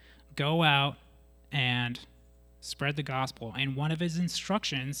and spread the gospel. And one of his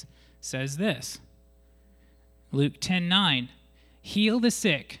instructions says this, Luke 10:9, heal the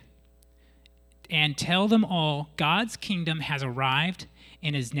sick and tell them all God's kingdom has arrived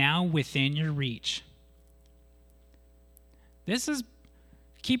and is now within your reach. This is,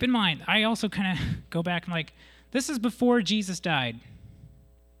 keep in mind, I also kind of go back and like, this is before Jesus died.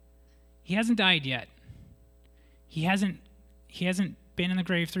 He hasn't died yet. He hasn't been in the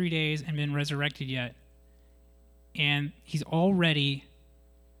grave 3 days and been resurrected yet. And he's already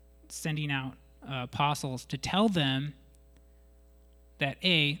sending out apostles to tell them that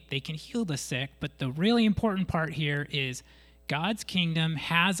A, they can heal the sick, but the really important part here is God's kingdom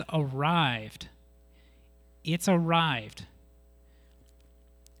has arrived. It's arrived.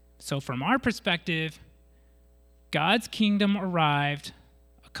 So from our perspective, God's kingdom arrived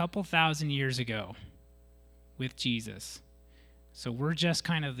a couple thousand years ago with Jesus. So we're just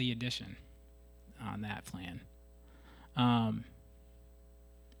kind of the addition on that plan. And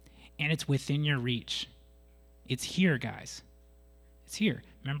it's within your reach. It's here, guys. It's here.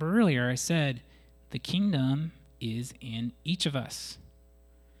 Remember earlier I said the kingdom is in each of us.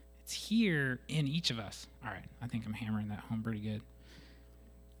 It's here in each of us. All right, I think I'm hammering that home pretty good.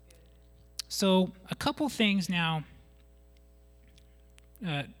 So a couple things now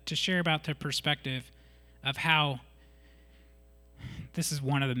to share about the perspective of how, this is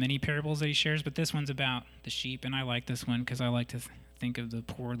one of the many parables that he shares, but this one's about the sheep, and I like this one because I like to think of the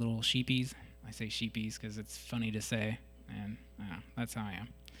poor little sheepies. I say sheepies because it's funny to say, and that's how I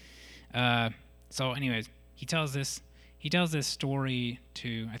am. So anyways, he tells this story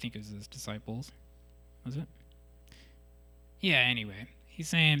to, I think it was his disciples. Was it? Yeah, anyway. He's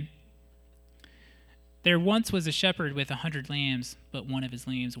saying, there once was a shepherd with 100 lambs, but one of his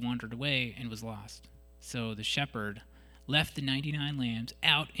lambs wandered away and was lost. So the shepherd left the 99 lambs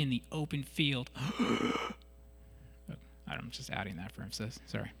out in the open field. I'm just adding that for emphasis.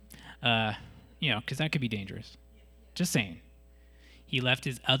 Sorry. Because that could be dangerous. Just saying. He left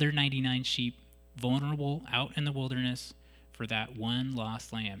his other 99 sheep vulnerable out in the wilderness for that one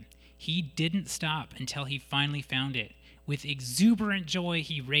lost lamb. He didn't stop until he finally found it. With exuberant joy,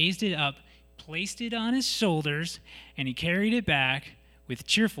 he raised it up, placed it on his shoulders, and he carried it back with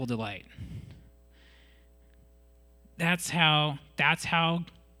cheerful delight. That's how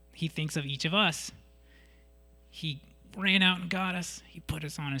he thinks of each of us. He ran out and got us. He put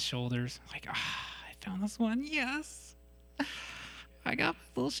us on his shoulders. Like, I found this one. Yes. I got my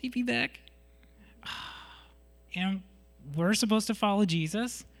little sheepy back. And we're supposed to follow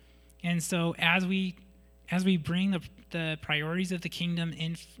Jesus. And so as we bring the priorities of the kingdom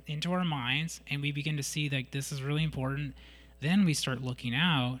into our minds and we begin to see that this is really important, then we start looking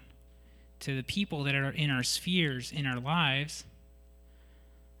out to the people that are in our spheres, in our lives,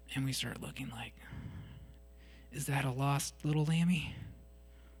 and we start looking like, is that a lost little lammy?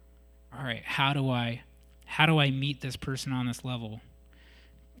 All right, how do I meet this person on this level?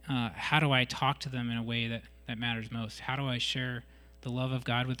 How do I talk to them in a way that matters most? How do I share the love of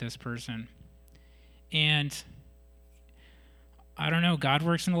God with this person? And I don't know, God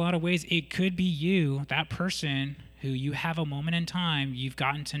works in a lot of ways. It could be you, that person who you have a moment in time, you've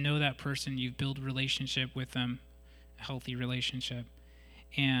gotten to know that person, you've built a relationship with them, a healthy relationship,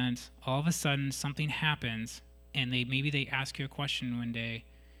 and all of a sudden something happens, and maybe they ask you a question one day,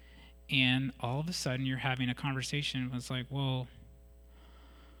 and all of a sudden you're having a conversation. It's like, well,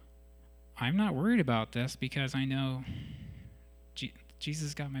 I'm not worried about this because I know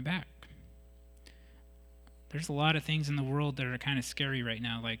Jesus got my back. There's a lot of things in the world that are kind of scary right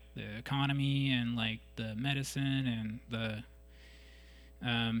now, like the economy and like the medicine and the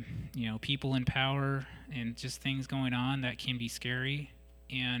people in power and just things going on that can be scary.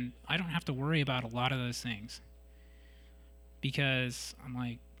 And I don't have to worry about a lot of those things because I'm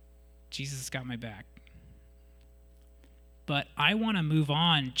like, Jesus got my back. But I want to move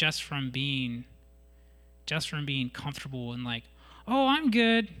on just from being comfortable and like, oh, I'm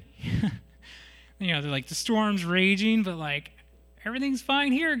good. They're like, the storm's raging, but like, everything's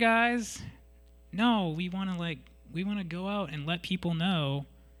fine here, guys. No, we want to go out and let people know,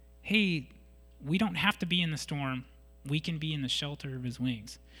 hey, we don't have to be in the storm. We can be in the shelter of his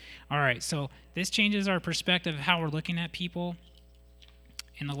wings. All right, so this changes our perspective of how we're looking at people.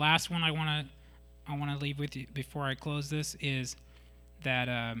 And the last one I want to leave with you before I close this is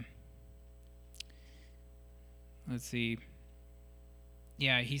that let's see.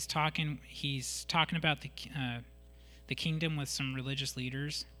 Yeah, he's talking about the kingdom with some religious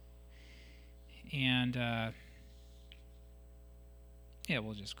leaders, and yeah,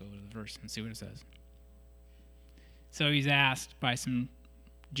 we'll just go to the verse and see what it says. So he's asked by some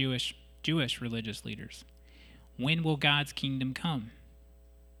Jewish religious leaders, "When will God's kingdom come?"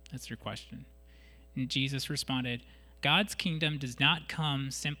 That's their question. And Jesus responded, "God's kingdom does not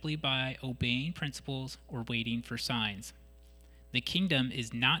come simply by obeying principles or waiting for signs. The kingdom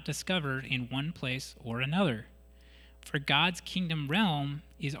is not discovered in one place or another, for God's kingdom realm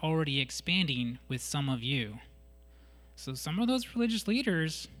is already expanding with some of you." So some of those religious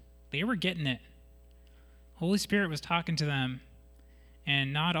leaders, they were getting it. Holy Spirit was talking to them,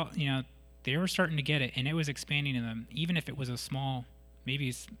 and not all, they were starting to get it, and it was expanding in them, even if it was a small.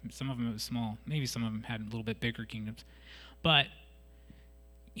 Maybe some of them it was small. Maybe some of them had a little bit bigger kingdoms. But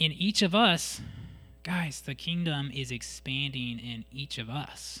in each of us, guys, the kingdom is expanding in each of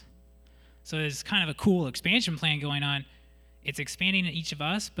us. So there's kind of a cool expansion plan going on. It's expanding in each of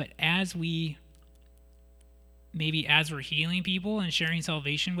us, but as we're healing people and sharing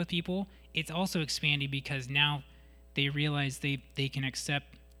salvation with people, it's also expanding because now they realize they can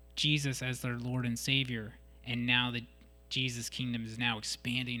accept Jesus as their Lord and Savior, and now the Jesus' kingdom is now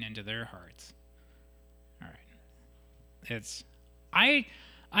expanding into their hearts. All right.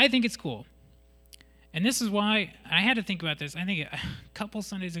 I think it's cool. And this is why I had to think about this. I think a couple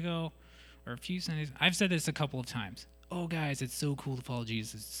Sundays ago, or a few Sundays, I've said this a couple of times. Oh, guys, it's so cool to follow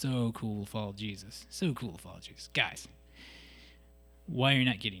Jesus. It's so cool to follow Jesus. So cool to follow Jesus. Guys, why are you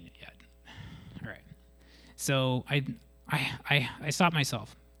not getting it yet? All right. So I stopped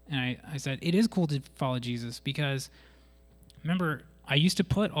myself, and I said, it is cool to follow Jesus because, remember, I used to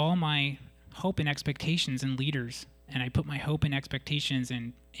put all my hope and expectations in leaders, and I put my hope and expectations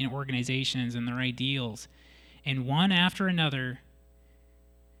in organizations and their ideals. And one after another,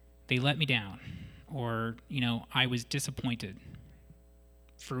 they let me down. Or, I was disappointed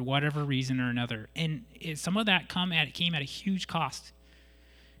for whatever reason or another. And some of that came at a huge cost.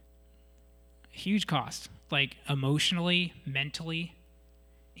 Huge cost. Like emotionally, mentally.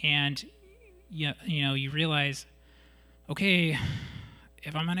 And, you realize, okay,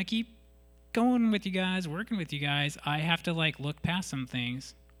 if I'm going to keep going with you guys, working with you guys, I have to look past some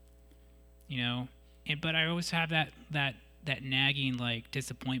things, but I always have that nagging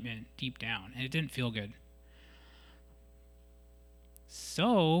disappointment deep down, and it didn't feel good.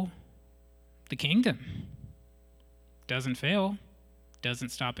 So the kingdom doesn't fail, doesn't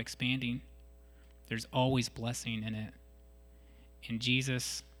stop expanding. There's always blessing in it. And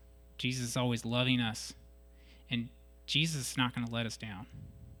Jesus is always loving us, and Jesus is not going to let us down.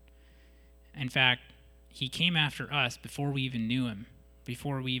 In fact, he came after us before we even knew him,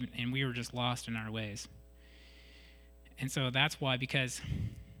 and we were just lost in our ways. And so that's why, because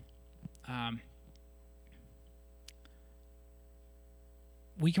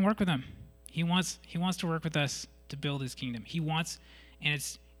we can work with him. He wants to work with us to build his kingdom. He wants, and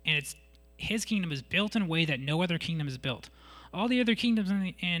it's his kingdom is built in a way that no other kingdom is built. All the other kingdoms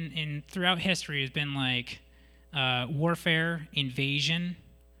in throughout history has been warfare, invasion,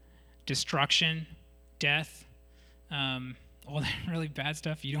 destruction, death, all that really bad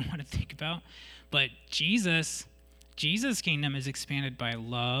stuff you don't want to think about. But Jesus' kingdom is expanded by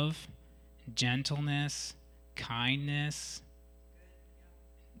love, gentleness, kindness.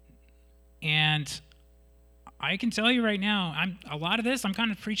 And I can tell you right now, a lot of this I'm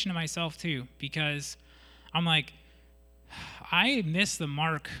kind of preaching to myself too, because I'm like, I miss the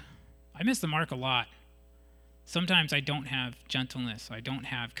mark a lot. Sometimes I don't have gentleness. I don't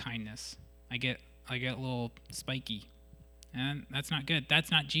have kindness. I get a little spiky. And that's not good.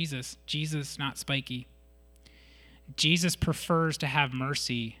 That's not Jesus. Jesus not spiky. Jesus prefers to have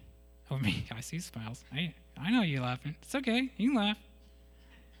mercy. Oh, me, I see smiles. I know you're laughing. It's okay. You can laugh.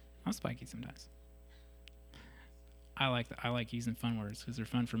 I'm spiky sometimes. I like using fun words because they're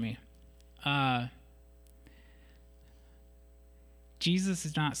fun for me. Jesus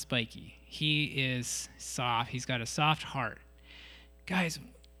is not spiky. He is soft. He's got a soft heart. Guys,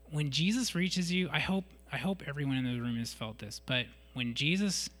 when Jesus reaches you, I hope everyone in the room has felt this, but when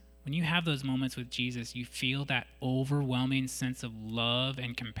you have those moments with Jesus, you feel that overwhelming sense of love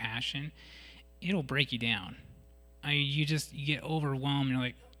and compassion, it'll break you down. You get overwhelmed. You're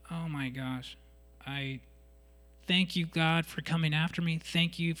like, oh my gosh, I thank you, God, for coming after me.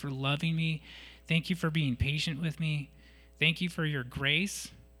 Thank you for loving me. Thank you for being patient with me. Thank you for your grace.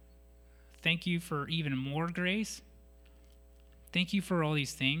 Thank you for even more grace. Thank you for all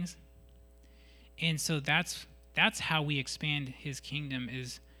these things. And so that's how we expand his kingdom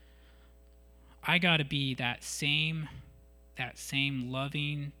is I got to be that same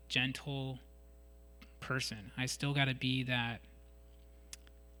loving, gentle person. I still got to be that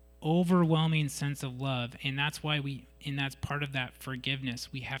overwhelming sense of love, and that's part of that forgiveness.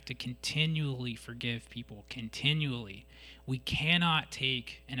 We have to continually forgive people, continually. We cannot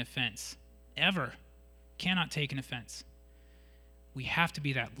take an offense, ever. Cannot take an offense. We have to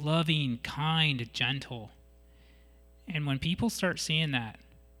be that loving, kind, gentle. And when people start seeing that,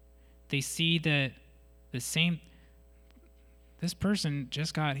 they see that this person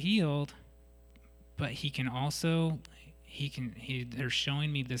just got healed, but they're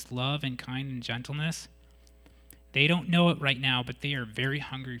showing me this love and kind and gentleness. They don't know it right now, but they are very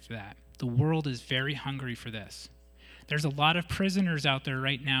hungry for that. The world is very hungry for this. There's a lot of prisoners out there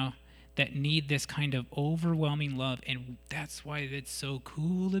right now that need this kind of overwhelming love, and that's why it's so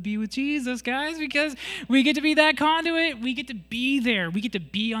cool to be with Jesus, guys, because we get to be that conduit. We get to be there. We get to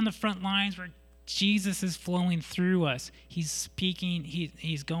be on the front lines where Jesus is flowing through us. He's speaking.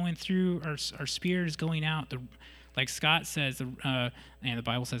 He's going through. Our spirit is going out. Like Scott says, and the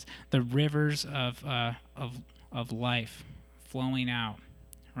Bible says, the rivers of life flowing out,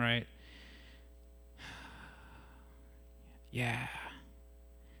 right? Yeah,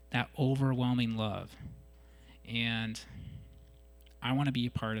 that overwhelming love, and I want to be a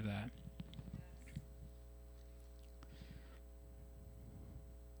part of that.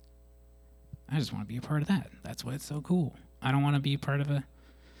 I just want to be a part of that. That's why it's so cool. I don't want to be a part of the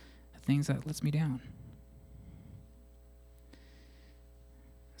things that lets me down.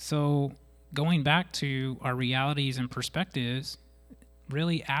 So going back to our realities and perspectives,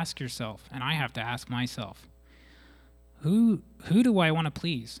 really ask yourself, and I have to ask myself, who do I want to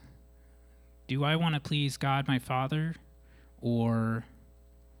please? Do I want to please God, my Father, or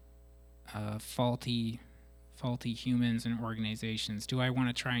faulty humans and organizations? Do I want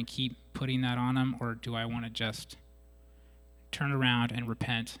to try and keep putting that on them, or do I want to just turn around and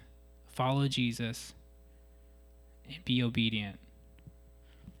repent, follow Jesus, and be obedient?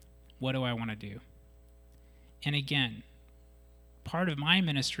 What do I want to do? And again, part of my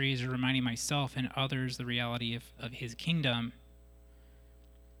ministry is reminding myself and others the reality of his kingdom.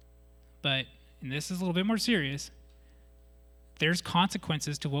 But, and this is a little bit more serious, there's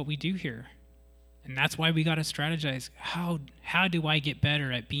consequences to what we do here. And that's why we got to strategize. How do I get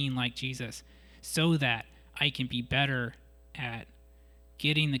better at being like Jesus so that I can be better at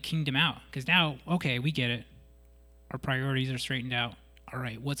getting the kingdom out? Because now, okay, we get it. Our priorities are straightened out. All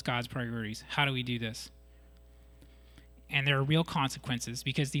right, what's God's priorities? How do we do this? And there are real consequences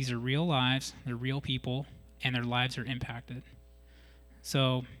because these are real lives, they're real people, and their lives are impacted.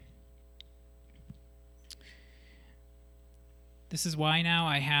 So this is why now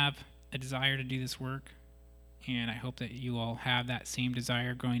I have a desire to do this work, and I hope that you all have that same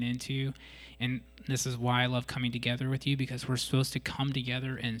desire going into. And this is why I love coming together with you, because we're supposed to come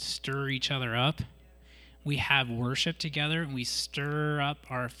together and stir each other up. We have worship together, and we stir up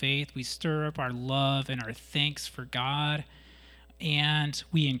our faith. We stir up our love and our thanks for God. And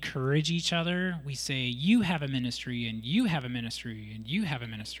we encourage each other. We say, you have a ministry, and you have a ministry, and you have a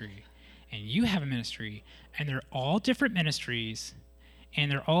ministry, and you have a ministry. And they're all different ministries,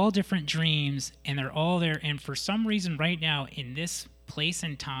 and they're all different dreams, and they're all there. And for some reason right now in this place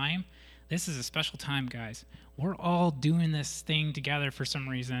and time, this is a special time, guys. We're all doing this thing together for some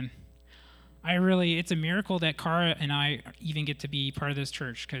reason. It's a miracle that Cara and I even get to be part of this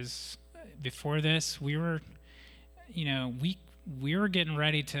church, because before this, we were getting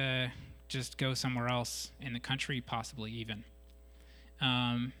ready to just go somewhere else in the country, possibly even.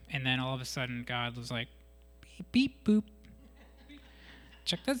 And then all of a sudden, God was like, beep, beep, boop.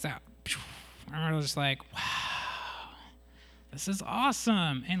 Check this out. And I was just like, wow, this is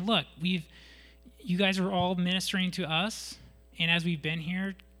awesome. And look, you guys are all ministering to us, and as we've been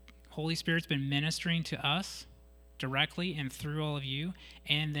here, Holy Spirit's been ministering to us directly and through all of you.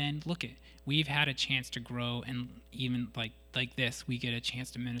 And then we've had a chance to grow, and even like this, we get a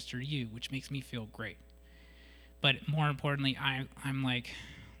chance to minister to you, which makes me feel great. But more importantly, I'm like,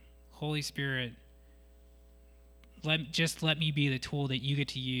 Holy Spirit, let me be the tool that you get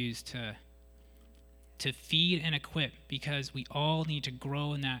to use to feed and equip, because we all need to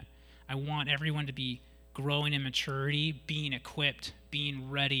grow in that. I want everyone to be growing in maturity, being equipped, being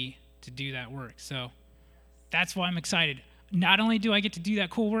ready to do that work. So that's why I'm excited. Not only do I get to do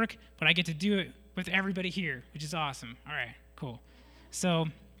that cool work, but I get to do it with everybody here, which is awesome. All right, cool. So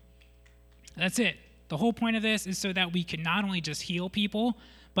that's it. The whole point of this is so that we can not only just heal people,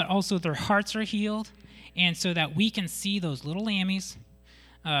 but also their hearts are healed, and so that we can see those little lammies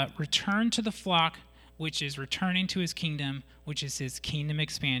return to the flock which is returning to his kingdom, which is his kingdom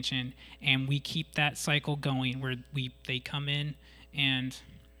expansion, and we keep that cycle going where they come in and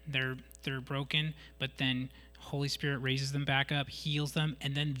they're broken, but then Holy Spirit raises them back up, heals them,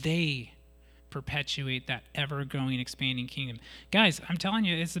 and then they perpetuate that ever-growing, expanding kingdom. Guys, I'm telling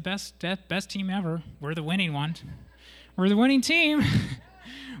you, it's the best team ever. We're the winning one. We're the winning team.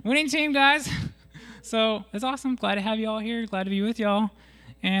 Winning team, guys. So it's awesome. Glad to have you all here. Glad to be with y'all,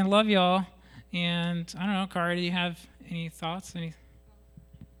 and love y'all. And I don't know, Kara, do you have any thoughts? You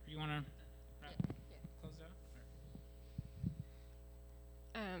want to close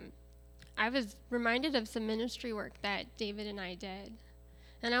out? I was reminded of some ministry work that David and I did.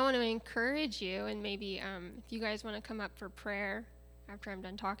 And I want to encourage you, and maybe if you guys want to come up for prayer after I'm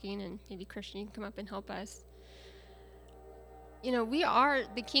done talking, and maybe Christian, you can come up and help us. You know, we are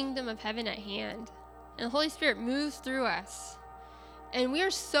the kingdom of heaven at hand, and the Holy Spirit moves through us. And we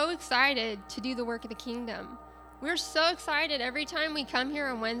are so excited to do the work of the kingdom. We're so excited every time we come here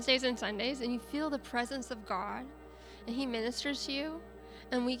on Wednesdays and Sundays, and you feel the presence of God, and he ministers to you,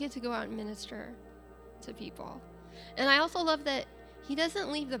 and we get to go out and minister to people. And I also love that he doesn't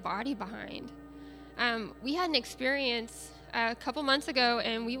leave the body behind. We had an experience a couple months ago,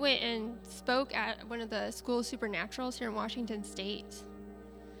 and we went and spoke at one of the School of Supernaturals here in Washington State.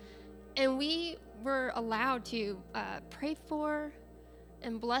 And we were allowed to pray for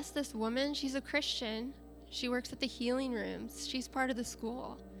and bless this woman. She's a Christian. She works at the healing rooms. She's part of the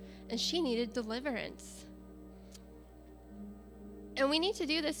school, and she needed deliverance. And we need to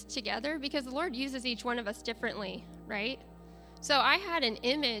do this together because the Lord uses each one of us differently, right? So I had an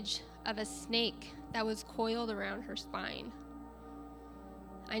image of a snake that was coiled around her spine.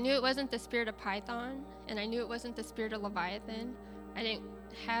 I knew it wasn't the spirit of Python, and I knew it wasn't the spirit of Leviathan. I didn't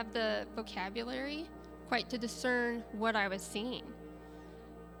have the vocabulary quite to discern what I was seeing.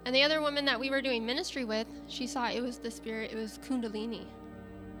 And the other woman that we were doing ministry with, she saw it was the spirit, it was Kundalini.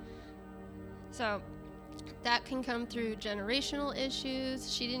 So that can come through generational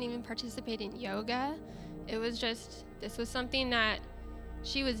issues. She didn't even participate in yoga. It was just, this was something that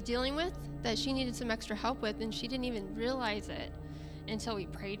she was dealing with that she needed some extra help with, and she didn't even realize it until we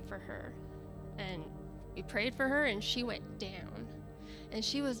prayed for her. And we prayed for her, and she went down, and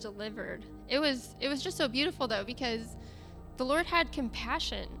she was delivered. It was just so beautiful, though, because the Lord had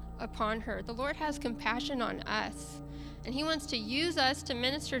compassion upon her. The Lord has compassion on us, and he wants to use us to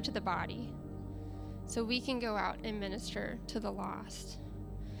minister to the body so we can go out and minister to the lost.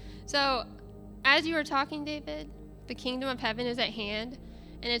 So as you were talking, David, the kingdom of heaven is at hand,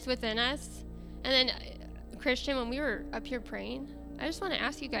 and it's within us. And then, Christian, when we were up here praying, I just want to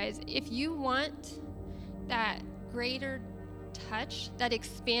ask you guys, if you want that greater touch, that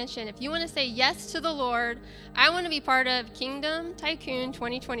expansion, if you want to say yes to the Lord, I want to be part of Kingdom Tycoon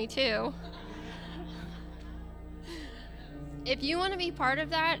 2022. If you want to be part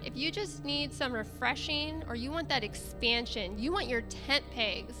of that, if you just need some refreshing, or you want that expansion, you want your tent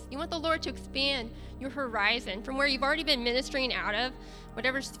pegs, you want the Lord to expand your horizon from where you've already been ministering out of,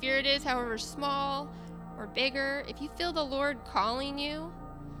 whatever sphere it is, however small or bigger, if you feel the Lord calling you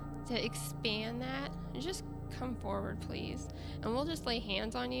to expand that, just come forward, please. And we'll just lay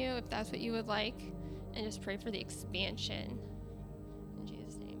hands on you if that's what you would like, and just pray for the expansion. In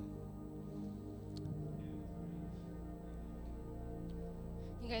Jesus' name.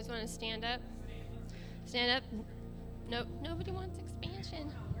 You guys want to stand up? Stand up? Nope, nobody wants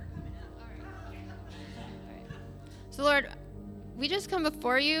expansion. All right. So, Lord, we just come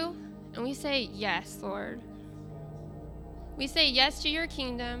before you and we say yes, Lord. We say yes to your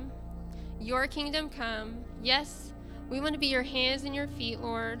kingdom come. Yes, we want to be your hands and your feet,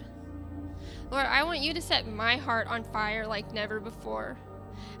 Lord. Lord, I want you to set my heart on fire like never before.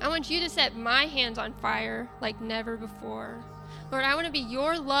 I want you to set my hands on fire like never before. Lord, I want to be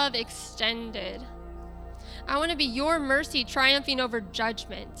your love extended. I want to be your mercy triumphing over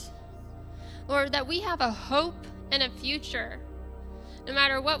judgment. Lord, that we have a hope and a future. No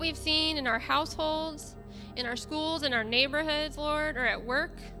matter what we've seen in our households, in our schools, in our neighborhoods, Lord, or at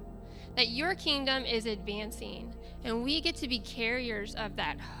work, that your kingdom is advancing, and we get to be carriers of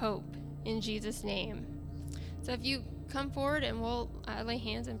that hope in Jesus' name. So if you come forward, and we'll lay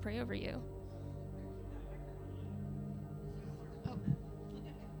hands and pray over you. Oh.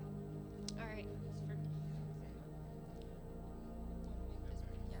 All right.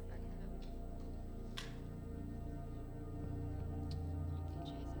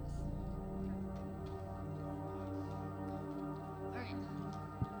 All right.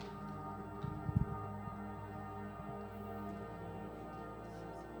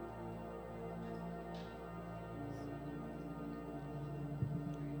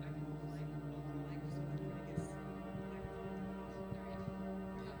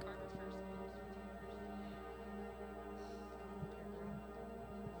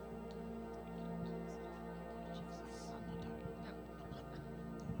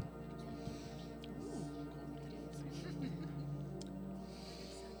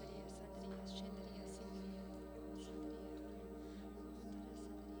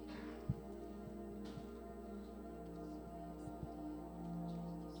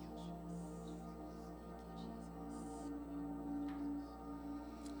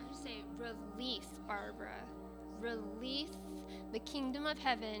 release Barbara. Release the kingdom of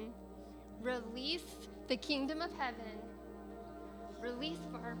heaven. Release the kingdom of heaven. Release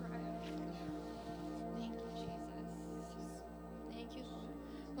Barbara. Thank you, Jesus. Thank you, Lord.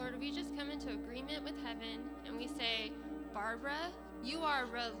 Lord, we just come into agreement with heaven and we say, Barbara, you are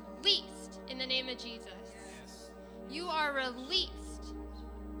released in the name of Jesus. You are released.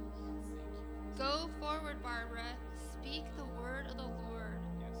 Go forward, Barbara. Speak the word of the Lord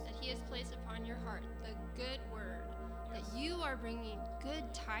that He has placed upon your heart, the good word, that you are bringing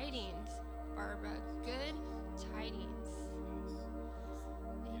good tidings, Barbara, good tidings.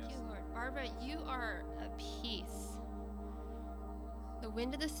 Thank you, Lord. Barbara, you are a peace. The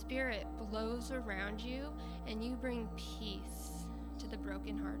wind of the Spirit blows around you, and you bring peace to the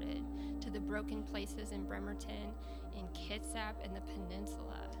brokenhearted, to the broken places in Bremerton, in Kitsap, and the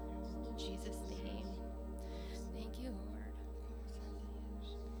peninsula. In Jesus' name. Thank you, Lord.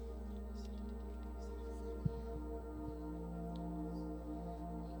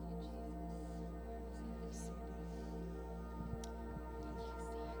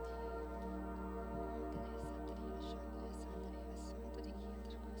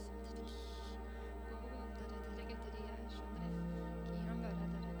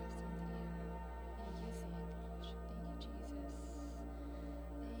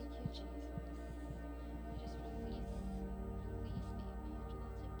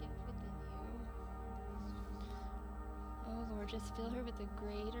 Just fill her with a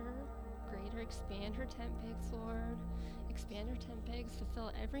greater, expand her tent pegs, Lord. Expand her tent pegs,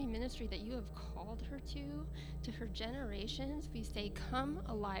 fulfill every ministry that you have called her to her generations. We say, come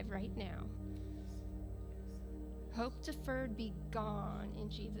alive right now. Hope deferred be gone in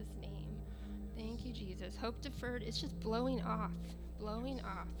Jesus' name. Thank you, Jesus. Hope deferred is just blowing off.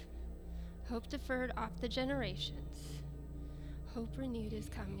 Hope deferred off the generations. Hope renewed is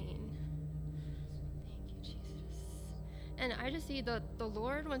coming. And I just see the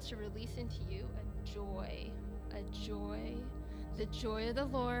Lord wants to release into you a joy. The joy of the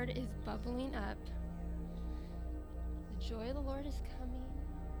Lord is bubbling up. The joy of the Lord is coming.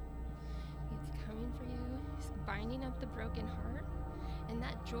 It's coming for you. He's binding up the broken heart. And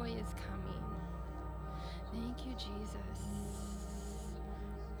that joy is coming. Thank you, Jesus.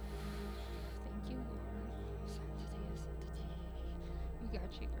 Thank you, Lord. We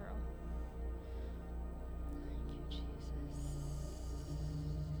got you, girl.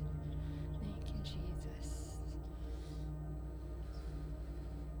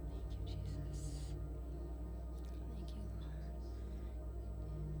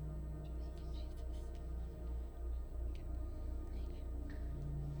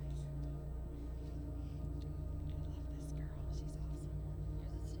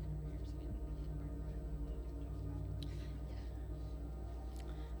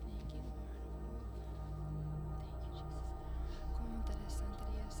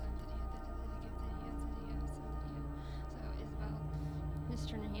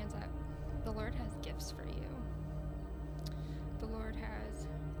 Turn your hands up. The Lord has gifts for you. The Lord has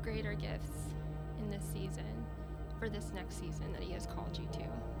greater gifts in this season, for this next season that He has called you to.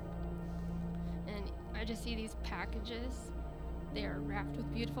 And I just see these packages. They are wrapped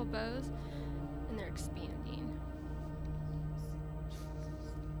with beautiful bows, and they're expanding.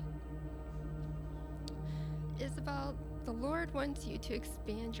 Isabel, the Lord wants you to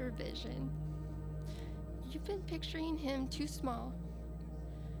expand your vision. You've been picturing Him too small.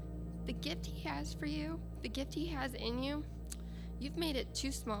 The gift He has for you, the gift He has in you, you've made it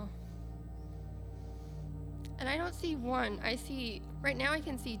too small. And I don't see one. Right now I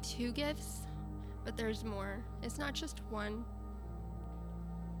can see 2 gifts, but there's more. It's not just one.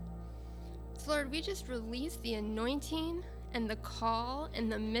 So Lord, we just release the anointing and the call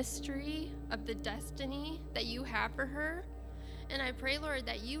and the mystery of the destiny that you have for her. And I pray, Lord,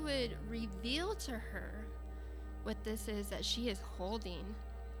 that you would reveal to her what this is that she is holding.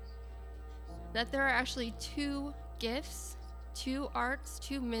 That there are actually 2 gifts, 2 arts,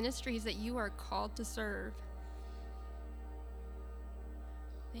 2 ministries that you are called to serve.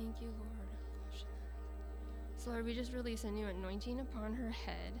 Thank you, Lord. So Lord, we just release a new anointing upon her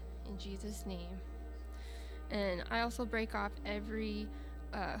head in Jesus' name. And I also break off every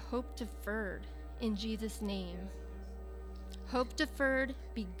hope deferred in Jesus' name. Hope deferred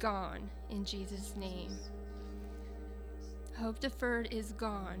be gone in Jesus' name. Hope deferred is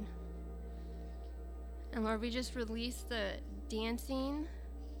gone. And Lord, we just release the dancing.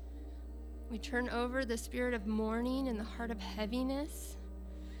 We turn over the spirit of mourning and the heart of heaviness.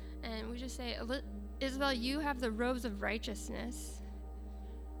 And we just say, Isabel, you have the robes of righteousness.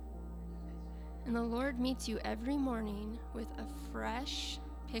 And the Lord meets you every morning with a fresh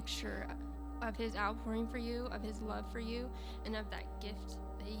picture of his outpouring for you, of his love for you, and of that gift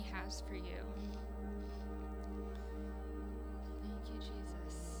that he has for you. Thank you,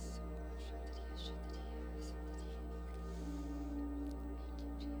 Jesus.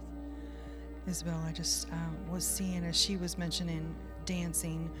 Isabel, I just was seeing, as she was mentioning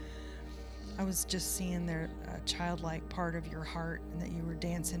dancing, I was just seeing there a childlike part of your heart, and that you were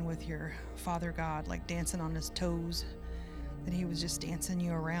dancing with your Father God, like dancing on his toes, that he was just dancing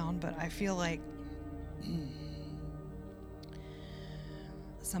you around. But I feel like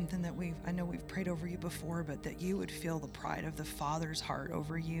something that I know we've prayed over you before, but that you would feel the pride of the Father's heart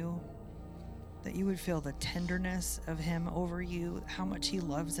over you, that you would feel the tenderness of him over you, how much he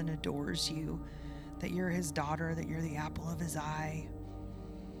loves and adores you, that you're his daughter, that you're the apple of his eye.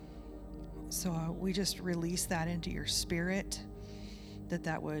 So we just release that into your spirit,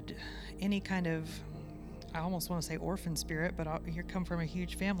 that would, any kind of, I almost want to say orphan spirit, but you come from a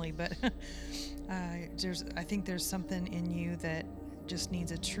huge family, but I think there's something in you that just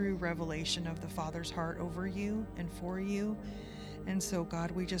needs a true revelation of the Father's heart over you and for you. And so,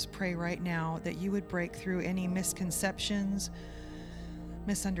 God, we just pray right now that you would break through any misconceptions,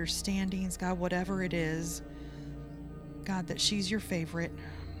 misunderstandings, God, whatever it is, God, that she's your favorite,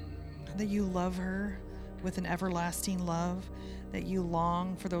 that you love her with an everlasting love, that you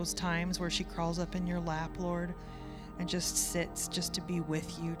long for those times where she crawls up in your lap, Lord, and just sits just to be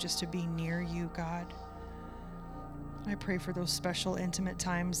with you, just to be near you, God. I pray for those special intimate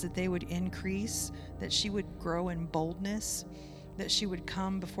times, that they would increase, that she would grow in boldness, that she would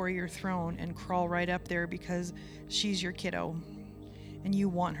come before your throne and crawl right up there because she's your kiddo and you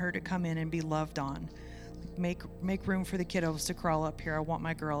want her to come in and be loved on. Make room for the kiddos to crawl up here. I want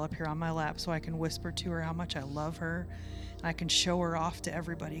my girl up here on my lap so I can whisper to her how much I love her, and I can show her off to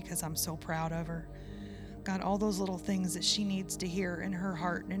everybody because I'm so proud of her. God, all those little things that she needs to hear in her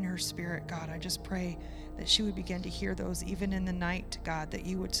heart and in her spirit, God, I just pray that she would begin to hear those even in the night, God, that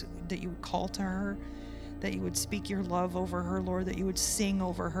you would call to her, that you would speak your love over her, Lord, that you would sing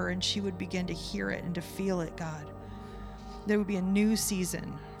over her and she would begin to hear it and to feel it, God. There would be a new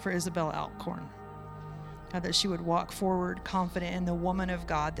season for Isabel Alcorn. God, that she would walk forward confident in the woman of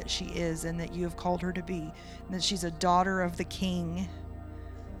God that she is and that you have called her to be, and that she's a daughter of the King,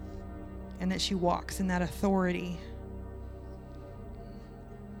 and that she walks in that authority.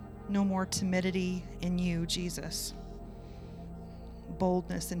 No more timidity in you, Jesus.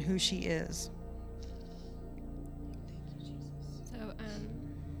 Boldness in who she is. So,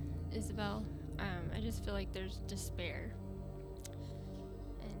 Isabel, I just feel like there's despair.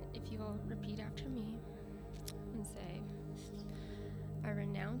 And if you will repeat after me and say, I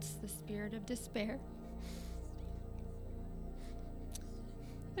renounce the spirit of despair.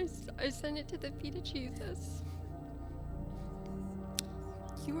 I send it to the feet of Jesus.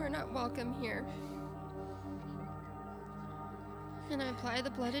 You are not welcome here. And I apply the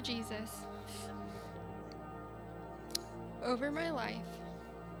blood of Jesus over my life,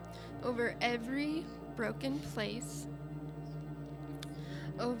 over every broken place,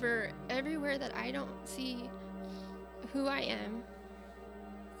 over everywhere that I don't see who I am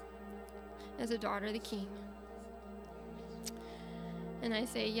as a daughter of the King. And I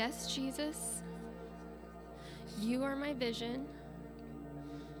say, yes, Jesus, you are my vision.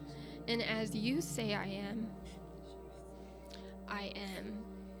 And as you say I am, I am.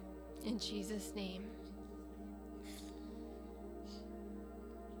 In Jesus' name.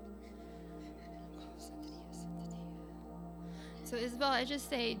 So Isabel, I just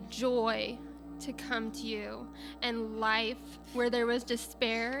say joy to come to you, and life where there was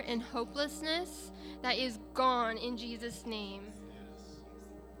despair and hopelessness, that is gone in Jesus' name.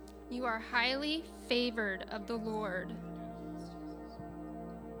 You are highly favored of the Lord.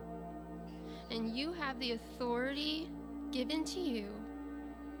 And you have the authority given to you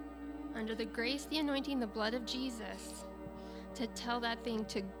under the grace, the anointing, the blood of Jesus, to tell that thing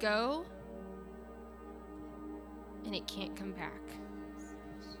to go, and it can't come back.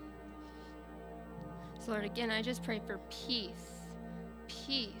 So Lord, again, I just pray for peace,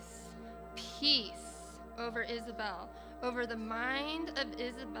 peace, peace over Isabel, over the mind of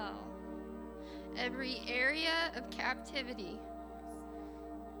Isabel, every area of captivity.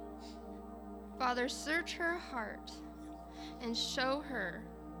 Father, search her heart and show her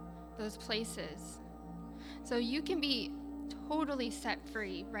those places so you can be totally set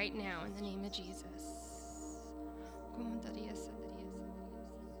free right now in the name of Jesus.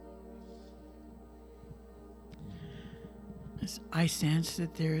 I sense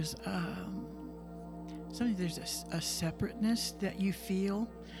that there's there's a separateness that you feel,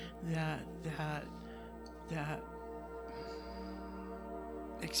 that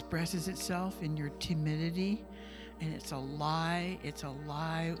expresses itself in your timidity. And it's a lie,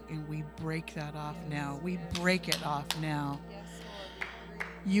 and we break that off now. We break it off now.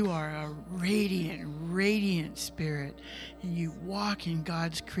 You are a radiant spirit, and you walk in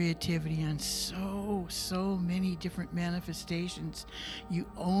God's creativity on so many different manifestations. You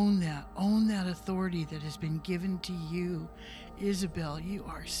own that authority that has been given to you. Isabel, you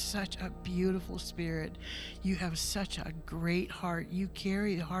are such a beautiful spirit. You have such a great heart. You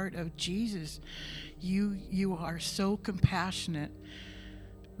carry the heart of Jesus. You are so compassionate.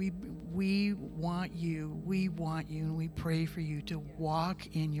 We want you, and we pray for you to walk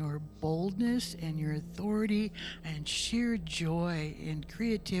in your boldness and your authority and sheer joy and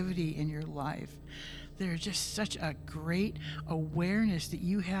creativity in your life. There's just such a great awareness that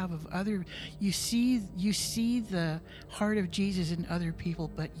you have of other. You see the heart of Jesus in other people,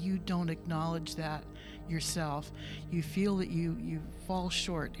 but you don't acknowledge that yourself. You feel that you fall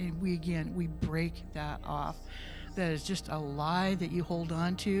short, and we break that off. That is just a lie that you hold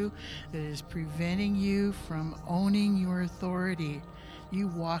on to, that is preventing you from owning your authority. You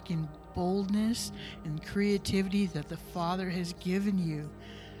walk in boldness and creativity that the Father has given you.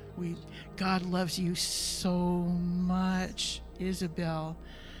 God loves you so much, Isabel,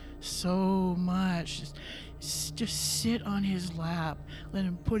 so much. Just sit on his lap. Let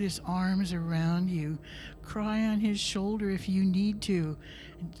him put his arms around you. Cry on his shoulder if you need to.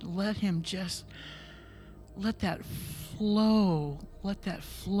 And let him just let that flow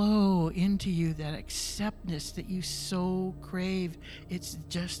into you, that acceptance that you so crave. It's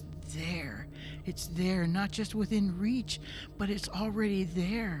just there. It's there, not just within reach, but it's already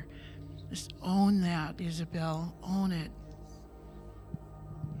there. Just own that, Isabel. Own it.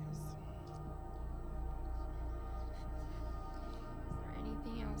 Is there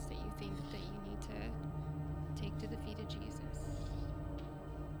anything else that you think that you need to take to the feet of Jesus?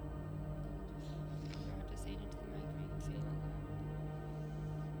 You don't have to say it into the mic, or you can say it out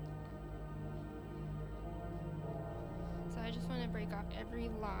loud. So I just want to break off every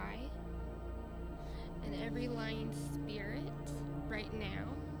lie and every lying spirit right now.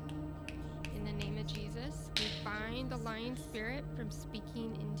 In the name of Jesus, we bind the lying spirit from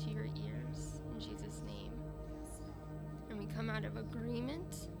speaking into your ears. In Jesus' name. And we come out of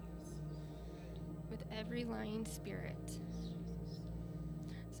agreement with every lying spirit.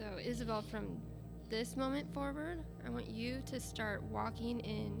 So, Isabel, from this moment forward, I want you to start walking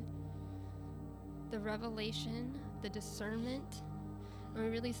in the revelation, the discernment, and we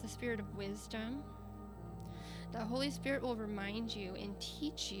release the spirit of wisdom. The Holy Spirit will remind you and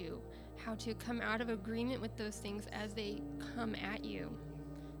teach you how to come out of agreement with those things as they come at you.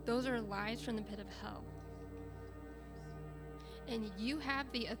 Those are lies from the pit of hell. And you have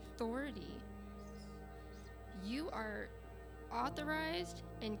the authority. You are authorized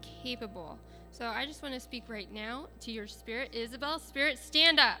and capable. So I just want to speak right now to your spirit. Isabel, spirit,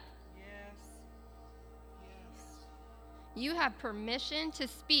 stand up. Yes. You have permission to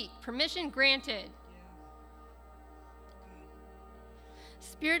speak. Permission granted.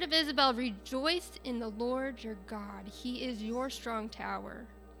 Spirit of Isabel, rejoice in the Lord your God. He is your strong tower.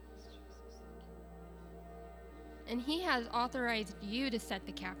 And he has authorized you to set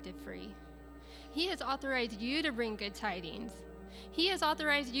the captive free. He has authorized you to bring good tidings. He has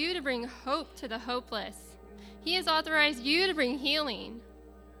authorized you to bring hope to the hopeless. He has authorized you to bring healing.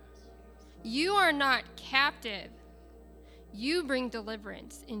 You are not captive. You bring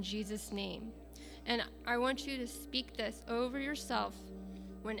deliverance in Jesus' name. And I want you to speak this over yourself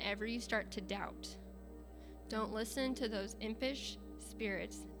whenever you start to doubt. Don't listen to those impish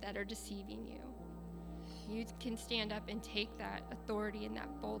spirits that are deceiving you. You can stand up and take that authority and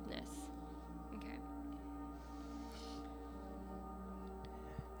that boldness. Okay.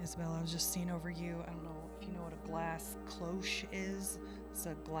 Isabel, I was just seeing over you. I don't know if you know what a glass cloche is. It's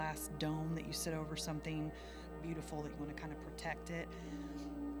a glass dome that you sit over something beautiful that you want to kind of protect it.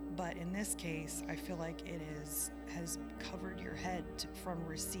 But in this case, I feel like it has covered your head from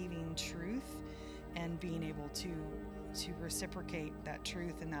receiving truth and being able to reciprocate that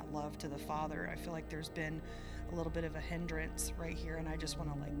truth and that love to the Father. I feel like there's been a little bit of a hindrance right here, and I just want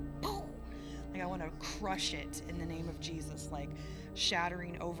to boom! I want to crush it in the name of Jesus,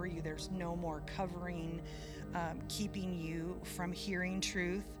 shattering over you. There's no more covering, keeping you from hearing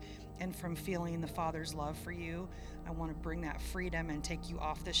truth and from feeling the Father's love for you. I want to bring that freedom and take you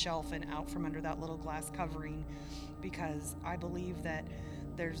off the shelf and out from under that little glass covering, because I believe that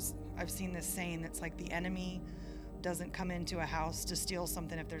I've seen this saying that's like the enemy doesn't come into a house to steal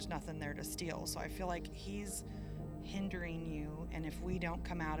something if there's nothing there to steal. So I feel like he's hindering you, and if we don't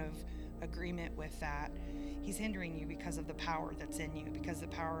come out of agreement with that, He's hindering you because of the power that's in you, because of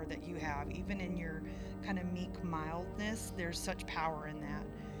the power that you have. Even in your kind of meek mildness, there's such power in that.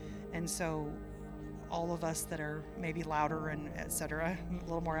 And so all of us that are maybe louder and etc., a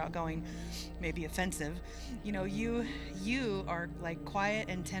little more outgoing, maybe offensive, you know, you are like quiet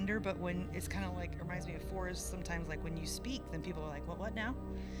and tender, but when it's kind of like, it reminds me of Forrest sometimes, like when you speak, then people are like, what now?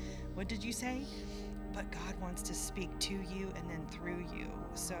 What did you say? But God wants to speak to you and then through you.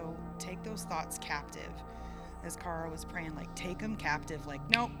 So take those thoughts captive. As Cara was praying, like, take them captive. Like,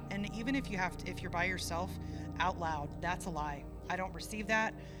 no. And even if you have to, if you're by yourself out loud, that's a lie. I don't receive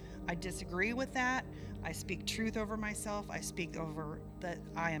that. I disagree with that. I speak truth over myself. I speak over that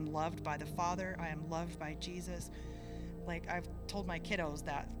I am loved by the Father. I am loved by Jesus. Like, I've told my kiddos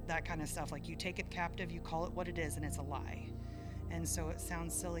that kind of stuff. Like, you take it captive, you call it what it is, and it's a lie. And so it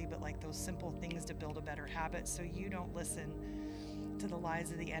sounds silly, but like those simple things to build a better habit, so you don't listen to the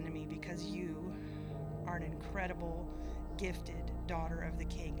lies of the enemy, because you are an incredible, gifted daughter of the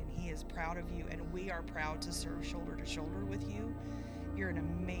King, and he is proud of you, and we are proud to serve shoulder to shoulder with you. You're an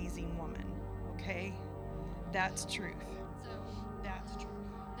amazing woman, okay? That's truth. So That's truth.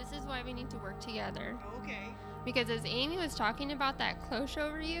 this is why we need to work together. Okay. Because as Amy was talking about that cloche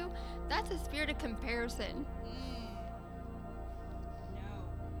over you, that's a spirit of comparison. No.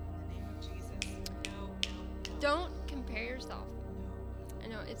 In the name of Jesus. No. Don't compare yourself. I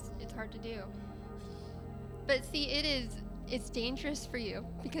know it's hard to do. But see, it's dangerous for you,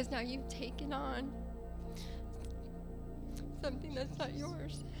 because now you've taken on something that's not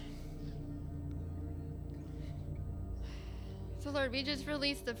yours. So Lord, we just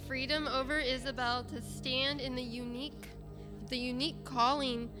release the freedom over Isabel to stand in the unique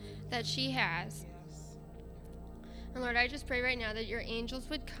calling that she has. And Lord, I just pray right now that your angels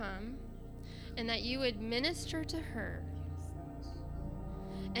would come and that you would minister to her.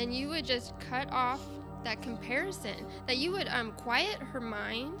 And you would just cut off that comparison, that you would quiet her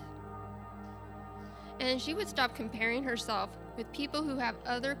mind, and she would stop comparing herself with people who have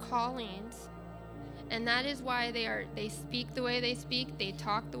other callings. And that is why they speak the way they speak, they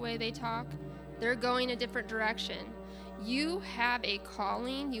talk the way they talk. They're going a different direction. You have a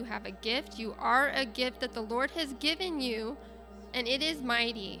calling, you have a gift, you are a gift that the Lord has given you, and it is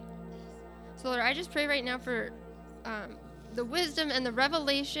mighty. So Lord, I just pray right now for the wisdom and the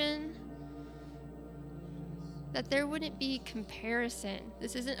revelation, that there wouldn't be comparison.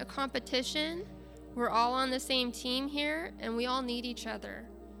 This isn't a competition. We're all on the same team here, and we all need each other.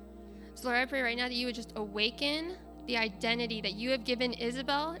 So Lord, I pray right now that you would just awaken the identity that you have given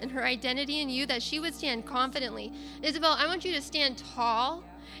Isabel, and her identity in you, that she would stand confidently. Isabel, I want you to stand tall,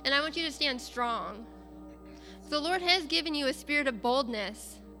 and I want you to stand strong. The Lord has given you a spirit of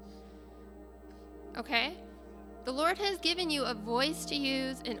boldness. Okay? The Lord has given you a voice to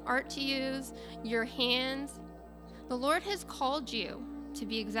use, an art to use, your hands. The Lord has called you to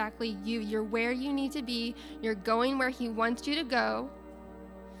be exactly you. You're where you need to be. You're going where he wants you to go.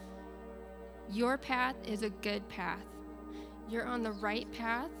 Your path is a good path. You're on the right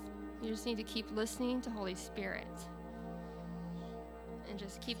path. You just need to keep listening to Holy Spirit. And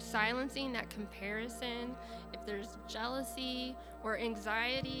just keep silencing that comparison. If there's jealousy or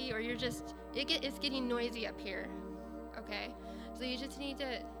anxiety, or you're just, it's getting noisy up here. Okay? So you just need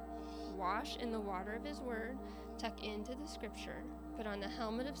to wash in the water of his word, tuck into the scripture, put on the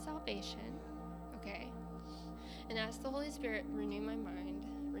helmet of salvation. Okay? And ask the Holy Spirit, renew my mind,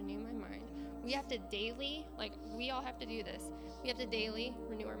 renew my mind. We have to daily, we all have to do this. We have to daily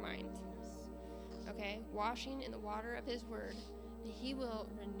renew our minds. Okay? Washing in the water of his word. And he will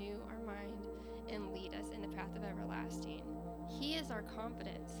renew our mind and lead us in the path of everlasting. He is our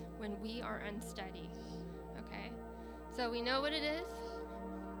confidence when we are unsteady. Okay? So we know what it is.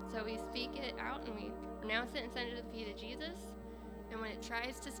 So we speak it out and we pronounce it and send it to the feet of Jesus. And when it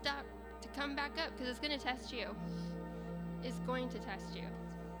tries to stop, to come back up, because it's going to test you. It's going to test you.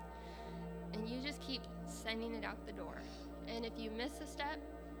 And you just keep sending it out the door. And if you miss a step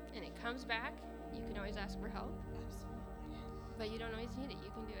and it comes back, you can always ask for help. But you don't always need it.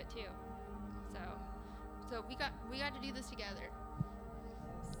 You can do it too. So we got to do this together.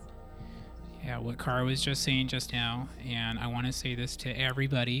 Yeah, what Cara was just saying just now, and I want to say this to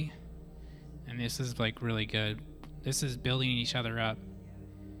everybody, and this is really good. This is building each other up.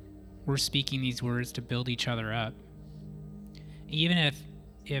 We're speaking these words to build each other up. Even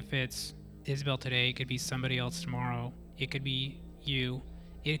if it's Isabel today, it could be somebody else tomorrow. It could be you.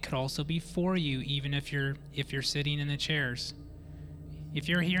 It could also be for you, even if you're sitting in the chairs. If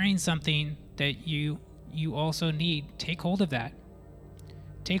you're hearing something that you also need, take hold of that.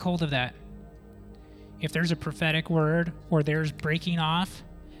 Take hold of that. If there's a prophetic word or there's breaking off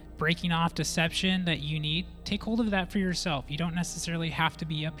breaking off deception that you need, take hold of that for yourself. You don't necessarily have to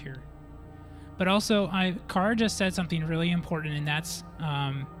be up here. But also, Cara just said something really important, and that's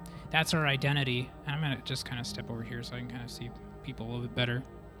our identity. And I'm going to just kind of step over here so I can kind of see people a little bit better.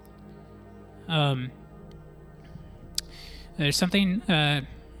 There's something,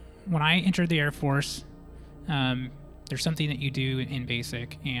 when I entered the Air Force, there's something that you do in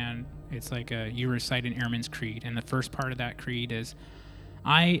basic, and it's like you recite an Airman's Creed. And the first part of that creed is,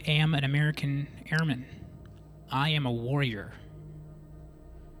 I am an American airman. I am a warrior.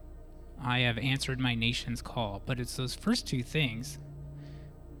 I have answered my nation's call. But it's those first two things.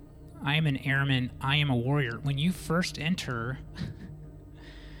 I am an airman. I am a warrior. When you first enter,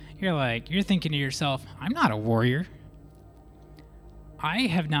 you're thinking to yourself, I'm not a warrior. I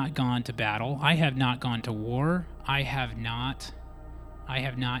have not gone to battle. I have not gone to war. I have not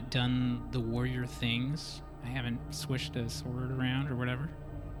done the warrior things. I haven't swished a sword around or whatever.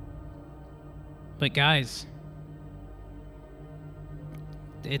 But guys,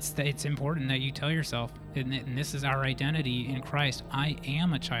 it's important that you tell yourself, and this is our identity in Christ, I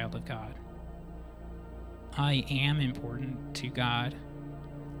am a child of God. I am important to God.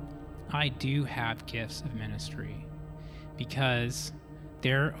 I do have gifts of ministry, because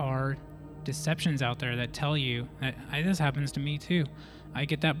there are deceptions out there that tell you that this happens to me too. I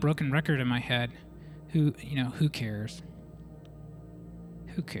get that broken record in my head. Who cares?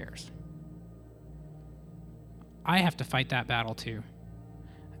 Who cares? I have to fight that battle too.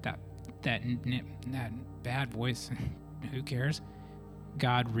 That bad voice. Who cares?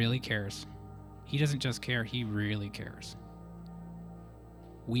 God really cares. He doesn't just care, he really cares.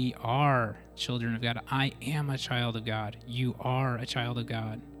 We are children of God. I am a child of God. You are a child of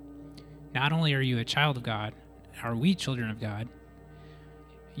God. Not only are you a child of God, are we children of God?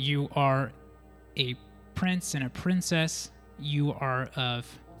 You are a prince and a princess. You are of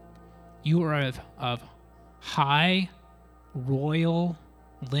high royal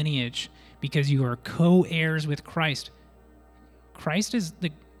lineage, because you are co-heirs with Christ.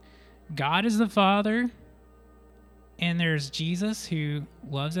 God is the Father, and there's Jesus who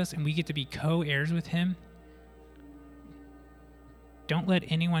loves us, and we get to be co-heirs with him. Don't let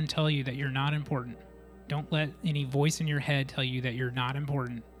anyone tell you that you're not important. Don't let any voice in your head tell you that you're not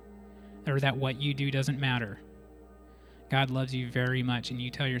important, or that what you do doesn't matter. God loves you very much, and you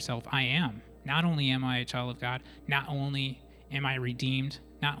tell yourself, I am. Not only am I a child of God, not only am I redeemed,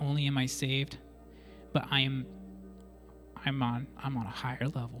 not only am I saved, but I'm on a higher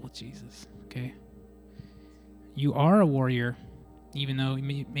level with Jesus, okay? You are a warrior, even though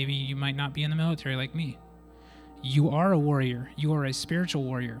maybe you might not be in the military like me. You are a warrior. You are a spiritual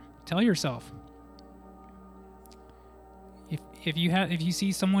warrior. Tell yourself. If you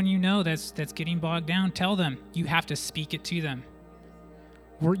see someone you know that's getting bogged down, tell them. You have to speak it to them.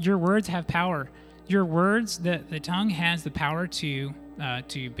 Your words have power. Your words, the tongue has the power to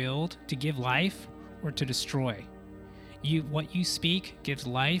build, to give life, or to destroy. What you speak gives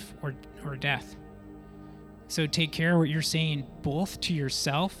life or death. So take care of what you're saying, both to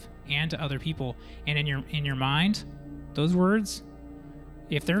yourself and to other people. And in your mind, those words,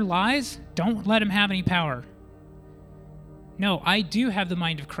 if they're lies, don't let them have any power. No, I do have the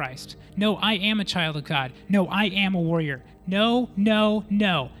mind of Christ. No, I am a child of God. No, I am a warrior. No, no,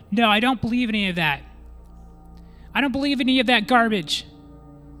 no. No, I don't believe any of that. I don't believe any of that garbage.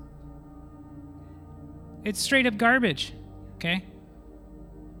 It's straight up garbage, okay?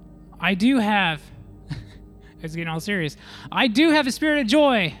 I do have, it's getting all serious, I do have a spirit of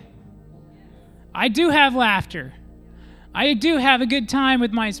joy. I do have laughter. I do have a good time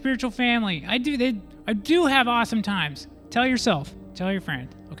with my spiritual family. I do have awesome times. Tell yourself. Tell your friend.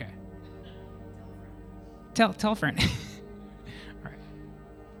 Okay. Tell a friend. All right.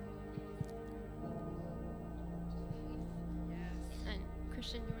 And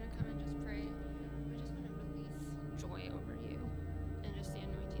Christian, you want to come and just pray? We just want to release joy over you and just the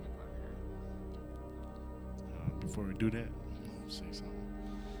anointing upon her. Before we do that, I'll say something.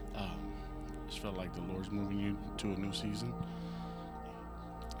 I just felt like the Lord's moving you to a new season.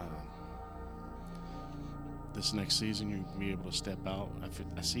 This next season, you'll be able to step out.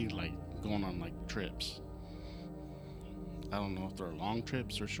 I see like going on like trips. I don't know if they're long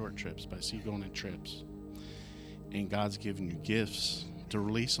trips or short trips, but I see you going on trips. And God's giving you gifts to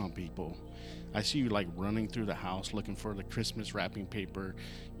release on people. I see you like running through the house looking for the Christmas wrapping paper.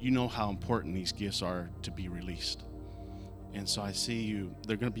 You know how important these gifts are to be released. And so I see you,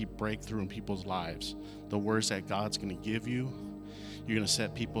 they're going to be breakthrough in people's lives. The words that God's going to give you, you're going to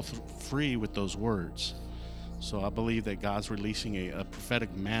set people free with those words. So I believe that God's releasing a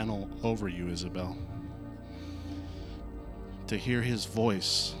prophetic mantle over you, Isabel. To hear his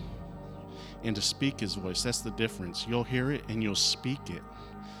voice and to speak his voice. That's the difference. You'll hear it and you'll speak it,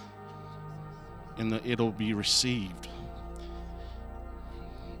 and it'll be received.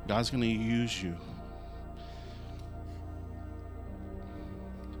 God's going to use you.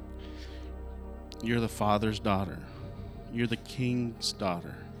 You're the Father's daughter. You're the King's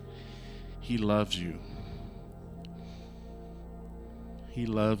daughter. He loves you. He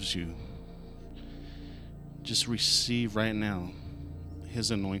loves you. Just receive right now his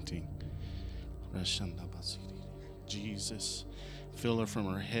anointing. Jesus, fill her from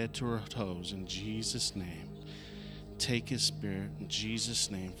her head to her toes in Jesus' name. Take his spirit in Jesus'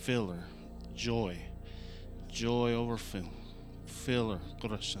 name. Fill her. Joy. Joy overfill. Fill her.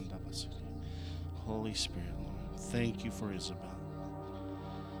 Holy Spirit, Lord, thank you for Isabel.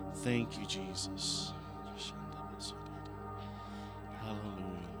 Thank you, Jesus.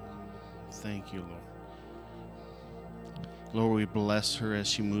 Hallelujah. Thank you, Lord. Lord, we bless her as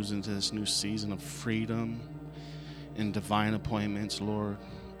she moves into this new season of freedom and divine appointments, Lord.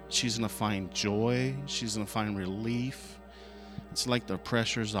 She's going to find joy. She's going to find relief. It's like the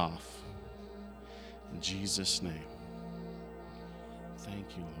pressure's off. In Jesus' name.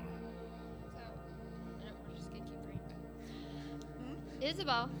 Thank you, Lord. We're just gonna keep reading.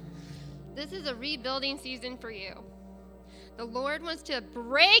 Isabel, this is a rebuilding season for you. The Lord wants to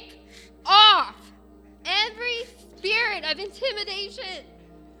break off every spirit of intimidation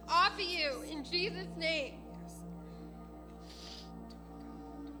off of you in Jesus' name.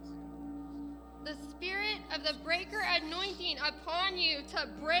 The spirit of the breaker anointing upon you to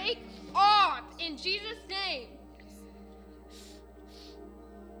break off in Jesus' name.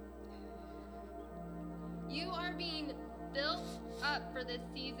 You are being built up for this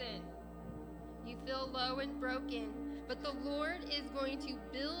season. You feel low and broken, but the Lord is going to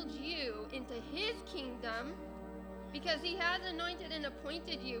build you into his kingdom because he has anointed and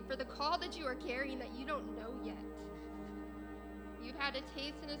appointed you for the call that you are carrying that you don't know yet. You've had a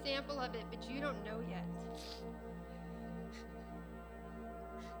taste and a sample of it, but you don't know yet.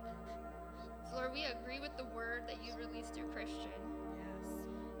 So Lord, we agree with the word that you released through Christian.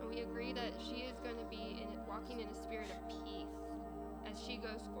 And we agree that she is going to be walking in a spirit of peace as she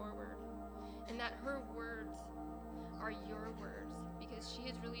goes forward. And that her words are your words because she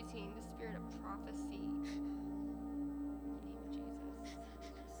is releasing the spirit of prophecy. In the name of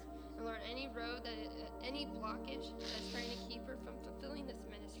Jesus. And Lord, any road any blockage that's trying to keep her from fulfilling this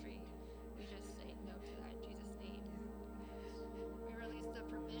ministry, we just say no to that in Jesus' name. We release the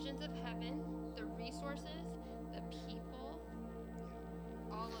provisions of heaven, the resources, the people,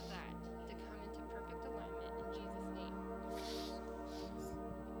 all of that to come into perfect alignment in Jesus' name.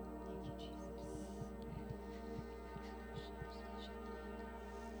 Thank you, Jesus.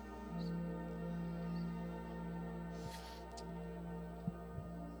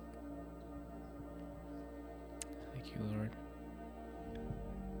 Thank you, Lord.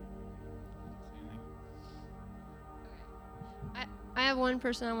 I have one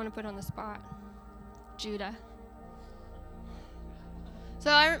person I want to put on the spot. Judah.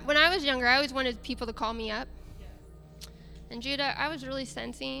 So when I was younger, I always wanted people to call me up. And Judah, I was really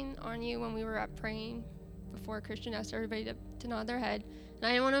sensing on you when we were up praying before Christian asked everybody to nod their head. And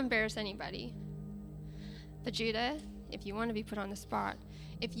I didn't want to embarrass anybody. But Judah, if you want to be put on the spot,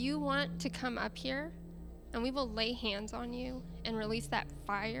 if you want to come up here, and we will lay hands on you and release that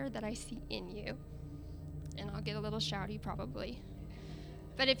fire that I see in you. And I'll get a little shouty probably.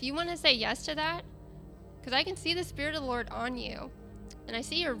 But if you want to say yes to that, because I can see the Spirit of the Lord on you, and I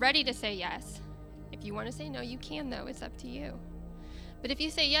see you're ready to say yes. If you want to say no, you can though. It's up to you. But if you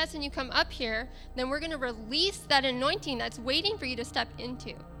say yes and you come up here, then we're going to release that anointing that's waiting for you to step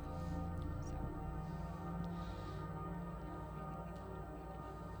into.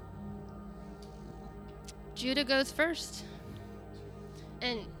 Judah goes first.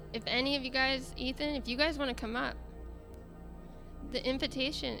 And if any of you guys, Ethan, if you guys want to come up, the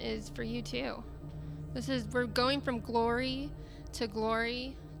invitation is for you too. We're going from glory to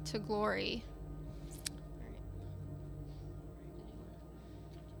glory to glory.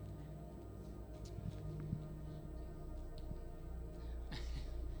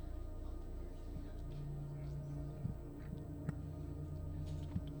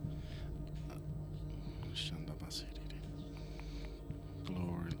 Glory,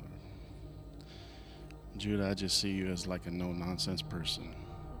 Lord. Judah, I just see you as like a no-nonsense person.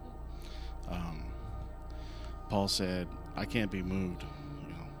 Paul said, I can't be moved.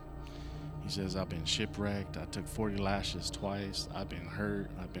 You know, he says, I've been shipwrecked. I took 40 lashes twice. I've been hurt.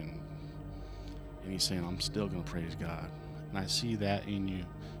 And he's saying, I'm still going to praise God. And I see that in you.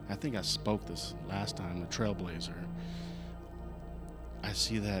 I think I spoke this last time, the trailblazer. I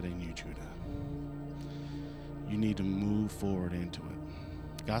see that in you, Judah. You need to move forward into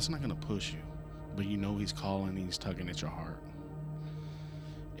it. God's not going to push you, but you know he's calling and he's tugging at your heart.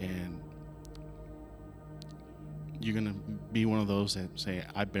 And you're going to be one of those that say,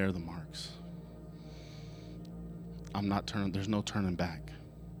 I bear the marks. I'm not turning, there's no turning back.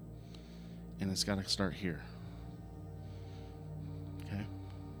 And it's got to start here. Okay?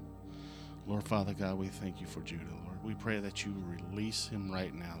 Lord, Father God, we thank you for Judah, Lord. We pray that you release him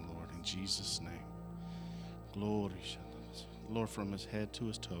right now, Lord, in Jesus' name. Glory. Lord, from his head to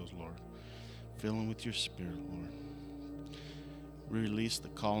his toes, Lord. Fill him with your spirit, Lord. Release the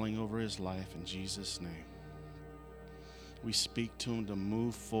calling over his life in Jesus' name. We speak to him to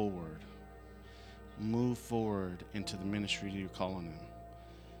move forward. Move forward into the ministry you're calling him.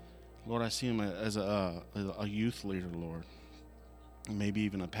 Lord, I see him as a youth leader, Lord. Maybe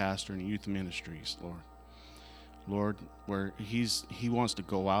even a pastor in youth ministries, Lord. Lord, where he wants to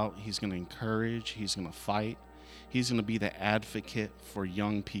go out, he's going to encourage, he's going to fight. He's going to be the advocate for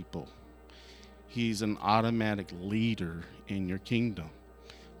young people. He's an automatic leader in your kingdom.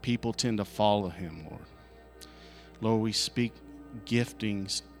 People tend to follow him, Lord. Lord, we speak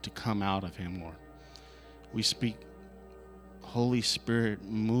giftings to come out of him, Lord. We speak, Holy Spirit,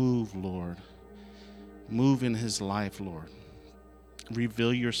 move, Lord. Move in his life, Lord.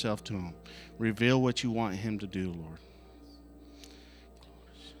 Reveal yourself to him. Reveal what you want him to do, Lord.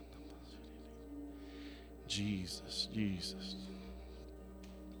 Jesus, Jesus,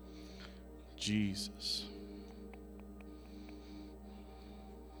 Jesus.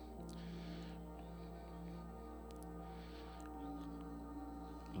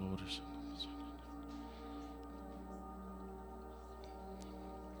 Lord,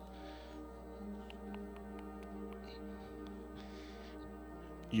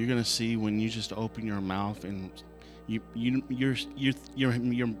 you're gonna see when you just open your mouth and you're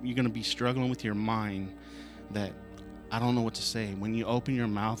gonna be struggling with your mind that I don't know what to say. When you open your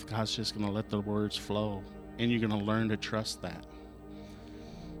mouth, God's just gonna let the words flow, and you're gonna learn to trust that.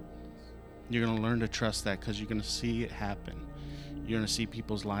 You're gonna learn to trust that because you're gonna see it happen. You're gonna see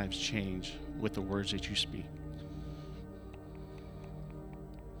people's lives change with the words that you speak.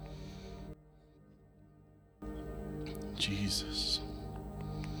 Jesus.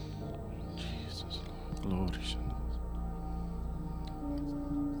 Jesus. Glory.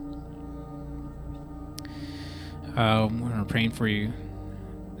 We're praying for you,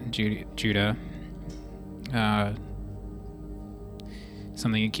 Judah.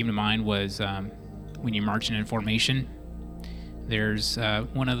 Something that came to mind was when you're marching in formation. There's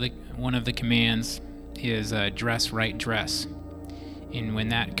one of the commands is dress right, dress. And when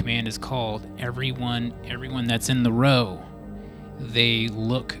that command is called, everyone that's in the row, they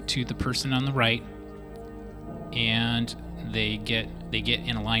look to the person on the right, and they get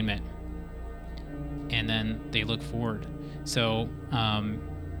in alignment, and then they look forward. So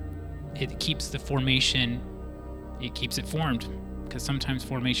it keeps the formation, it keeps it formed, because sometimes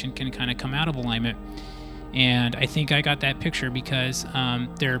formation can kind of come out of alignment. And I think I got that picture because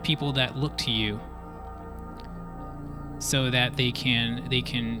there are people that look to you so that they can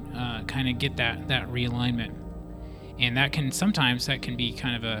kind of get that realignment, and that can be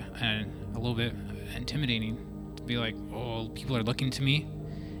kind of a little bit intimidating to be like, oh, people are looking to me.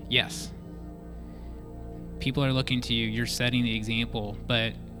 Yes, people are looking to you. You're setting the example,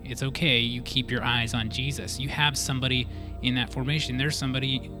 but it's okay. You keep your eyes on Jesus. You have somebody in that formation. There's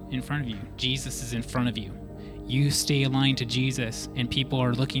somebody in front of you. Jesus is in front of you. You stay aligned to Jesus, and people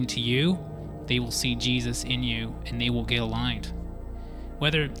are looking to you. They will see Jesus in you, and they will get aligned.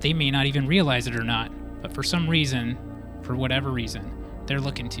 Whether they may not even realize it or not, but for some reason, for whatever reason, they're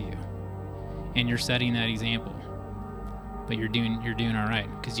looking to you, and you're setting that example. But you're doing all right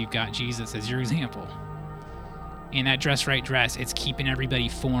because you've got Jesus as your example. And that dress right dress, it's keeping everybody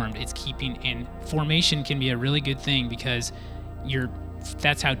formed. And formation can be a really good thing because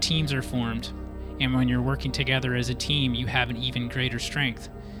that's how teams are formed. And when you're working together as a team, you have an even greater strength.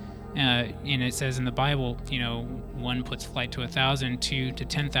 And it says in the Bible, one puts flight to 1,000, 2 to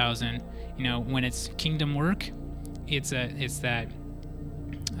 10,000. When it's kingdom work, it's that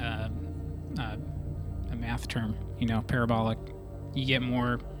a math term, parabolic. You get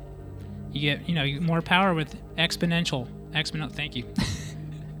more power with exponential. Thank you.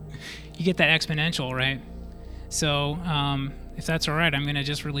 You get that exponential, right? So if that's all right, I'm going to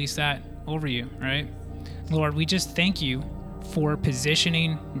just release that over you, right? Lord, we just thank you for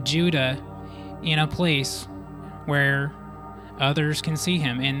positioning Judah in a place where others can see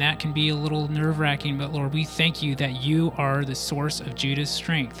him, and that can be a little nerve-wracking, but Lord, we thank you that you are the source of Judah's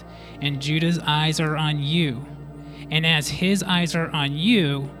strength, and Judah's eyes are on you, And as his eyes are on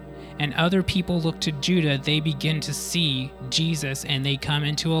you and other people look to Judah, they begin to see Jesus and they come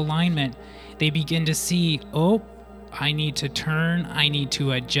into alignment. They begin to see, oh, I need to turn, I need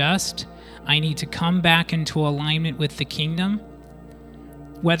to adjust, I need to come back into alignment with the kingdom.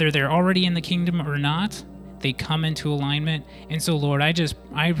 Whether they're already in the kingdom or not, they come into alignment. And so, Lord, I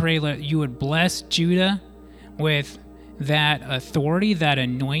pray that you would bless Judah with that authority, that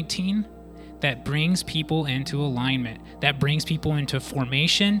anointing that brings people into alignment, that brings people into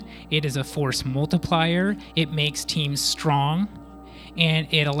formation. It is a force multiplier. It makes teams strong, and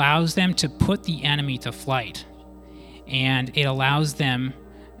it allows them to put the enemy to flight. And it allows them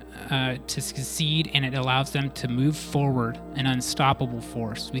to succeed, and it allows them to move forward, an unstoppable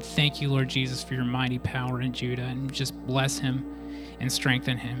force. We thank you, Lord Jesus, for your mighty power in Judah, and just bless him and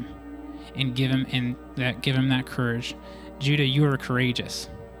strengthen him and give him that courage. Judah, you are courageous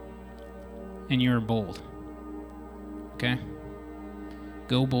and you are bold. Okay?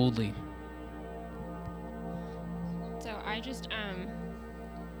 Go boldly. So I'm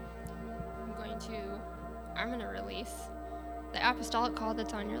going to release the apostolic call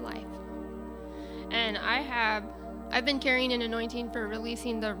that's on your life. And I've been carrying an anointing for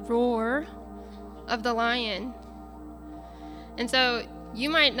releasing the roar of the lion. And so you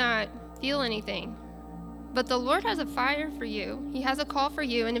might not feel anything, but the Lord has a fire for you. He has a call for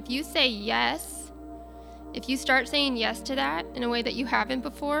you. And if you say yes, if you start saying yes to that in a way that you haven't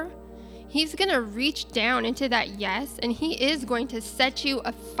before, he's going to reach down into that yes, and he is going to set you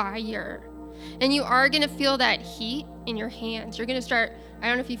afire. And you are going to feel that heat in your hands. You're going to start, I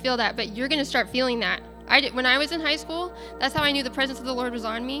don't know if you feel that, but you're going to start feeling that. When I was in high school, that's how I knew the presence of the Lord was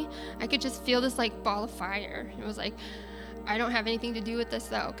on me. I could just feel this like ball of fire. It was like, I don't have anything to do with this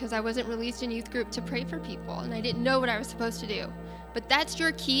though, because I wasn't released in youth group to pray for people, and I didn't know what I was supposed to do. But that's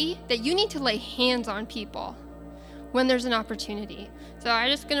your key, that you need to lay hands on people when there's an opportunity. So I'm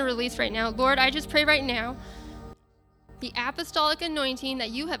just going to release right now. Lord, I just pray right now, the apostolic anointing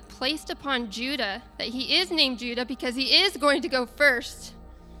that you have placed upon Judah, that he is named Judah because he is going to go first.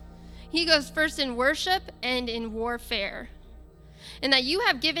 He goes first in worship and in warfare. And that you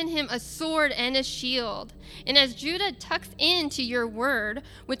have given him a sword and a shield. And as Judah tucks into your word,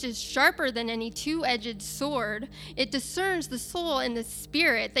 which is sharper than any two-edged sword, it discerns the soul and the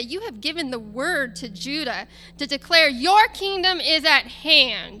spirit, that you have given the word to Judah to declare your kingdom is at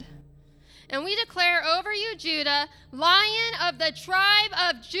hand. And we declare over you, Judah, Lion of the tribe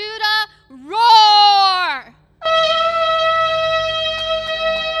of Judah, roar!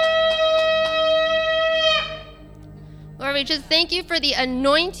 Lord, we just thank you for the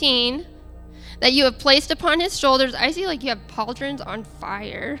anointing that you have placed upon his shoulders. I see like you have pauldrons on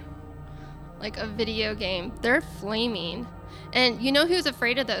fire, like a video game. They're flaming. And you know who's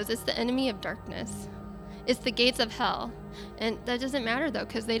afraid of those? It's the enemy of darkness. It's the gates of hell. And that doesn't matter though,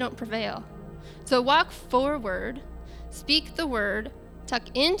 because they don't prevail. So walk forward, speak the word, tuck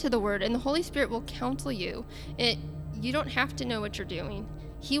into the word, and the Holy Spirit will counsel you. You don't have to know what you're doing.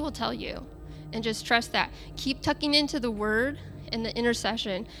 He will tell you. And just trust that. Keep tucking into the word and the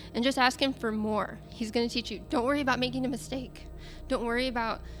intercession, and just ask him for more. He's going to teach you. Don't worry about making a mistake. Don't worry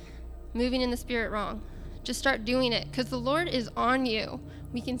about moving in the spirit wrong. Just start doing it, because the Lord is on you.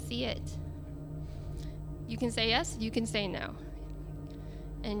 We can see it. You can say yes, you can say no.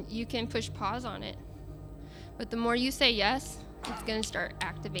 And you can push pause on it. But the more you say yes, it's going to start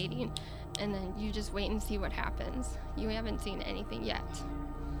activating. And then you just wait and see what happens. You haven't seen anything yet.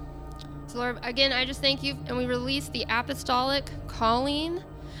 So Lord, again, I just thank you, and we release the apostolic calling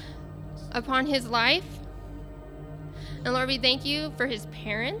upon his life. And Lord, we thank you for his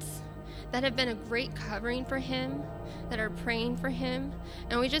parents that have been a great covering for him, that are praying for him.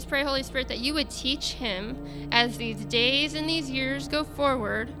 And we just pray, Holy Spirit, that you would teach him as these days and these years go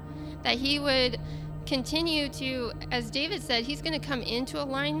forward, that he would continue to, as David said, he's going to come into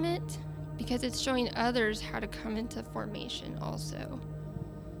alignment because it's showing others how to come into formation also.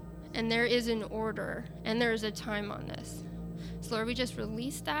 And there is an order, and there is a time on this. So Lord, we just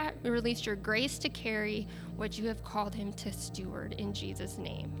release that. We release your grace to carry what you have called him to steward in Jesus'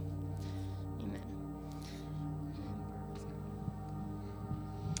 name. Amen.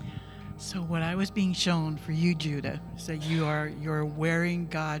 So what I was being shown for you, Judah, is that you're wearing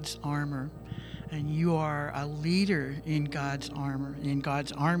God's armor, and you are a leader in God's armor, in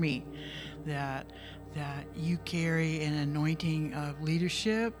God's army, that you carry an anointing of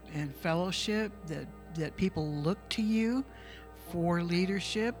leadership and fellowship, that people look to you for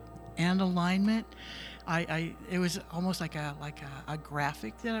leadership and alignment. It was almost like a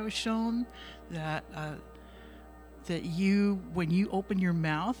graphic that I was shown, that you, when you open your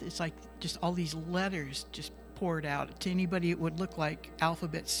mouth, it's like just all these letters just poured out. To anybody, it would look like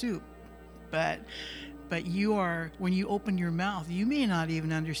alphabet soup. But you are, when you open your mouth, you may not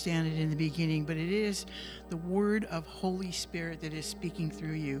even understand it in the beginning, but it is the word of Holy Spirit that is speaking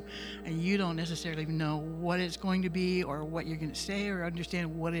through you. And you don't necessarily know what it's going to be or what you're going to say or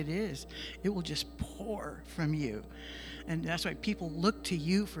understand what it is. It will just pour from you. And that's why people look to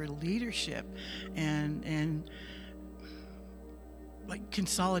you for leadership and like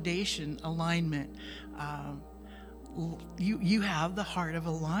consolidation, alignment. You have the heart of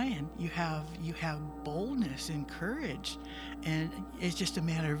a lion. You have boldness and courage, and it's just a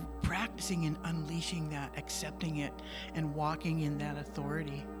matter of practicing and unleashing that, accepting it, and walking in that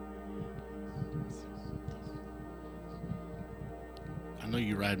authority. I know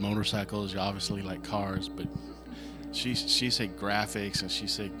you ride motorcycles. You obviously like cars, but she said graphics and she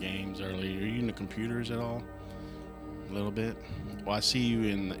said games earlier. Are you into computers at all? A little bit. Well, I see you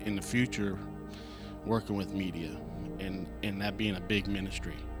in the future working with media. And that being a big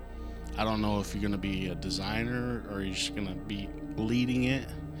ministry. I don't know if you're going to be a designer or you're just going to be leading it,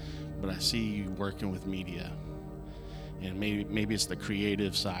 but I see you working with media. And maybe it's the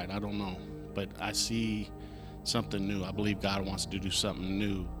creative side. I don't know. But I see something new. I believe God wants to do something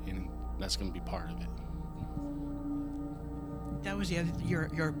new, and that's going to be part of it. That was the other.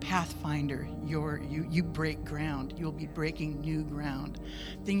 You're a pathfinder. You break ground. You'll be breaking new ground,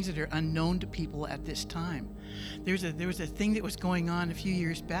 things that are unknown to people at this time. There was a thing that was going on a few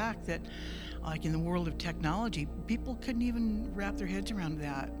years back that, like in the world of technology, people couldn't even wrap their heads around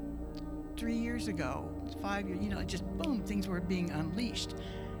that. 3 years ago, 5 years, just boom, things were being unleashed.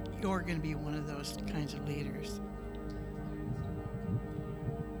 You're going to be one of those kinds of leaders.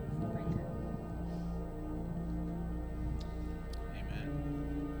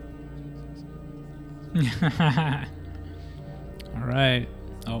 All right.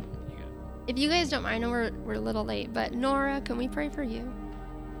 Oh, If you guys don't mind, I know we're a little late, but Nora, can we pray for you?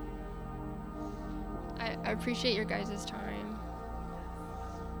 I appreciate your guys' time.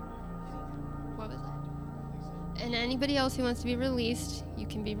 What was that? And anybody else who wants to be released, you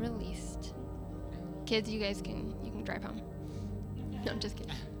can be released. Kids, you can drive home. No, I'm just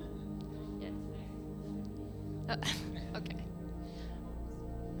kidding. Yes. Oh, okay.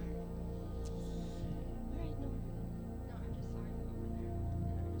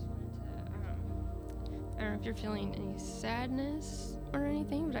 I don't know if you're feeling any sadness or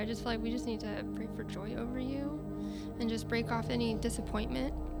anything, but I just feel like we just need to pray for joy over you and just break off any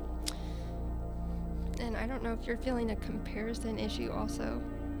disappointment. And I don't know if you're feeling a comparison issue also.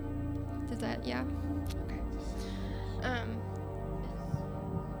 Does that, yeah? Okay. Right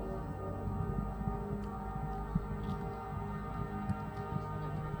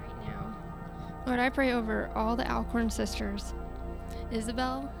now, Lord, I pray over all the Alcorn sisters,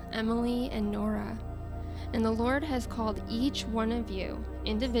 Isabel, Emily, and Nora. And the Lord has called each one of you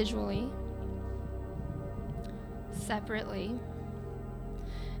individually, separately,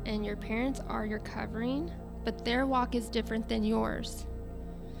 and your parents are your covering, but their walk is different than yours.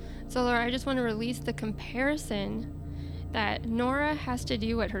 So, Lord, I just want to release the comparison that Nora has to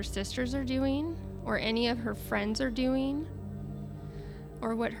do what her sisters are doing, or any of her friends are doing,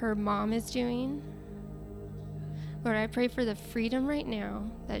 or what her mom is doing. Lord, I pray for the freedom right now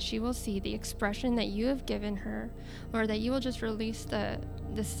that she will see the expression that you have given her. Lord, that you will just release the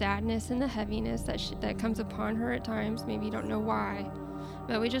sadness and the heaviness that comes upon her at times. Maybe you don't know why.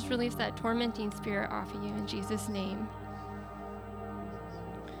 But we just release that tormenting spirit off of you in Jesus' name.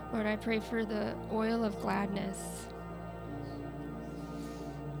 Lord, I pray for the oil of gladness.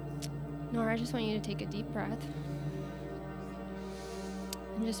 Nora, I just want you to take a deep breath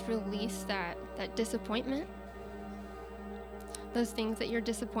and just release that disappointment. Those things that you're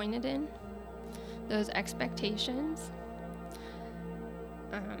disappointed in, those expectations.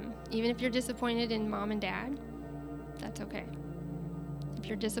 Even if you're disappointed in mom and dad, that's okay. If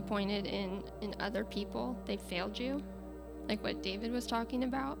you're disappointed in other people, they failed you, like what David was talking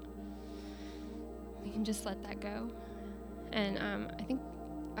about, we can just let that go. And I think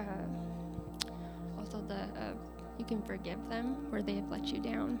also you can forgive them where they have let you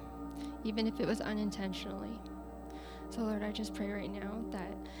down, even if it was unintentionally. So, Lord, I just pray right now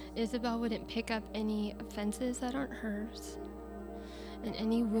that Isabel wouldn't pick up any offenses that aren't hers, and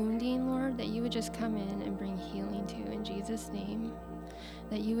any wounding, Lord, that you would just come in and bring healing to in Jesus' name,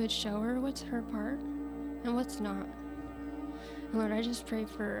 that you would show her what's her part and what's not. And Lord, I just pray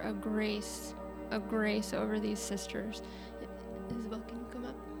for a grace over these sisters. Isabel, can you come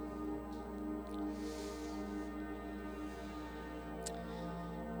up?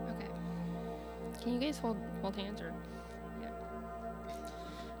 Okay. Can you guys hold hands or...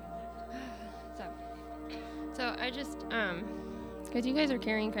 So just, because you guys are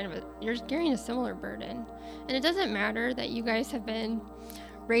carrying you're carrying a similar burden. And it doesn't matter that you guys have been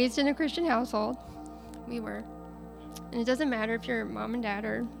raised in a Christian household. We were. And it doesn't matter if your mom and dad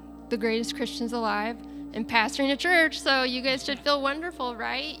are the greatest Christians alive and pastoring a church, so you guys should feel wonderful,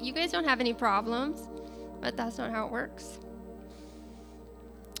 right? You guys don't have any problems, but that's not how it works.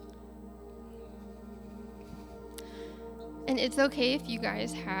 And it's okay if you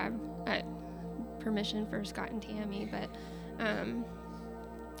guys have permission for Scott and Tammy, but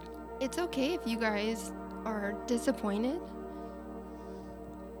it's okay if you guys are disappointed.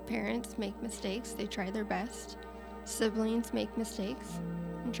 Parents make mistakes. They try their best. Siblings make mistakes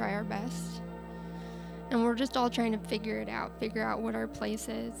and try our best. And we're just all trying to figure out what our place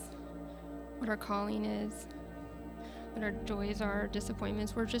is, what our calling is, what our joys are,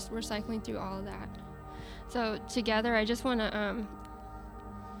 disappointments. We're cycling through all of that. So together, I just want to,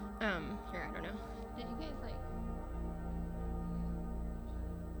 here, I don't know. Did you guys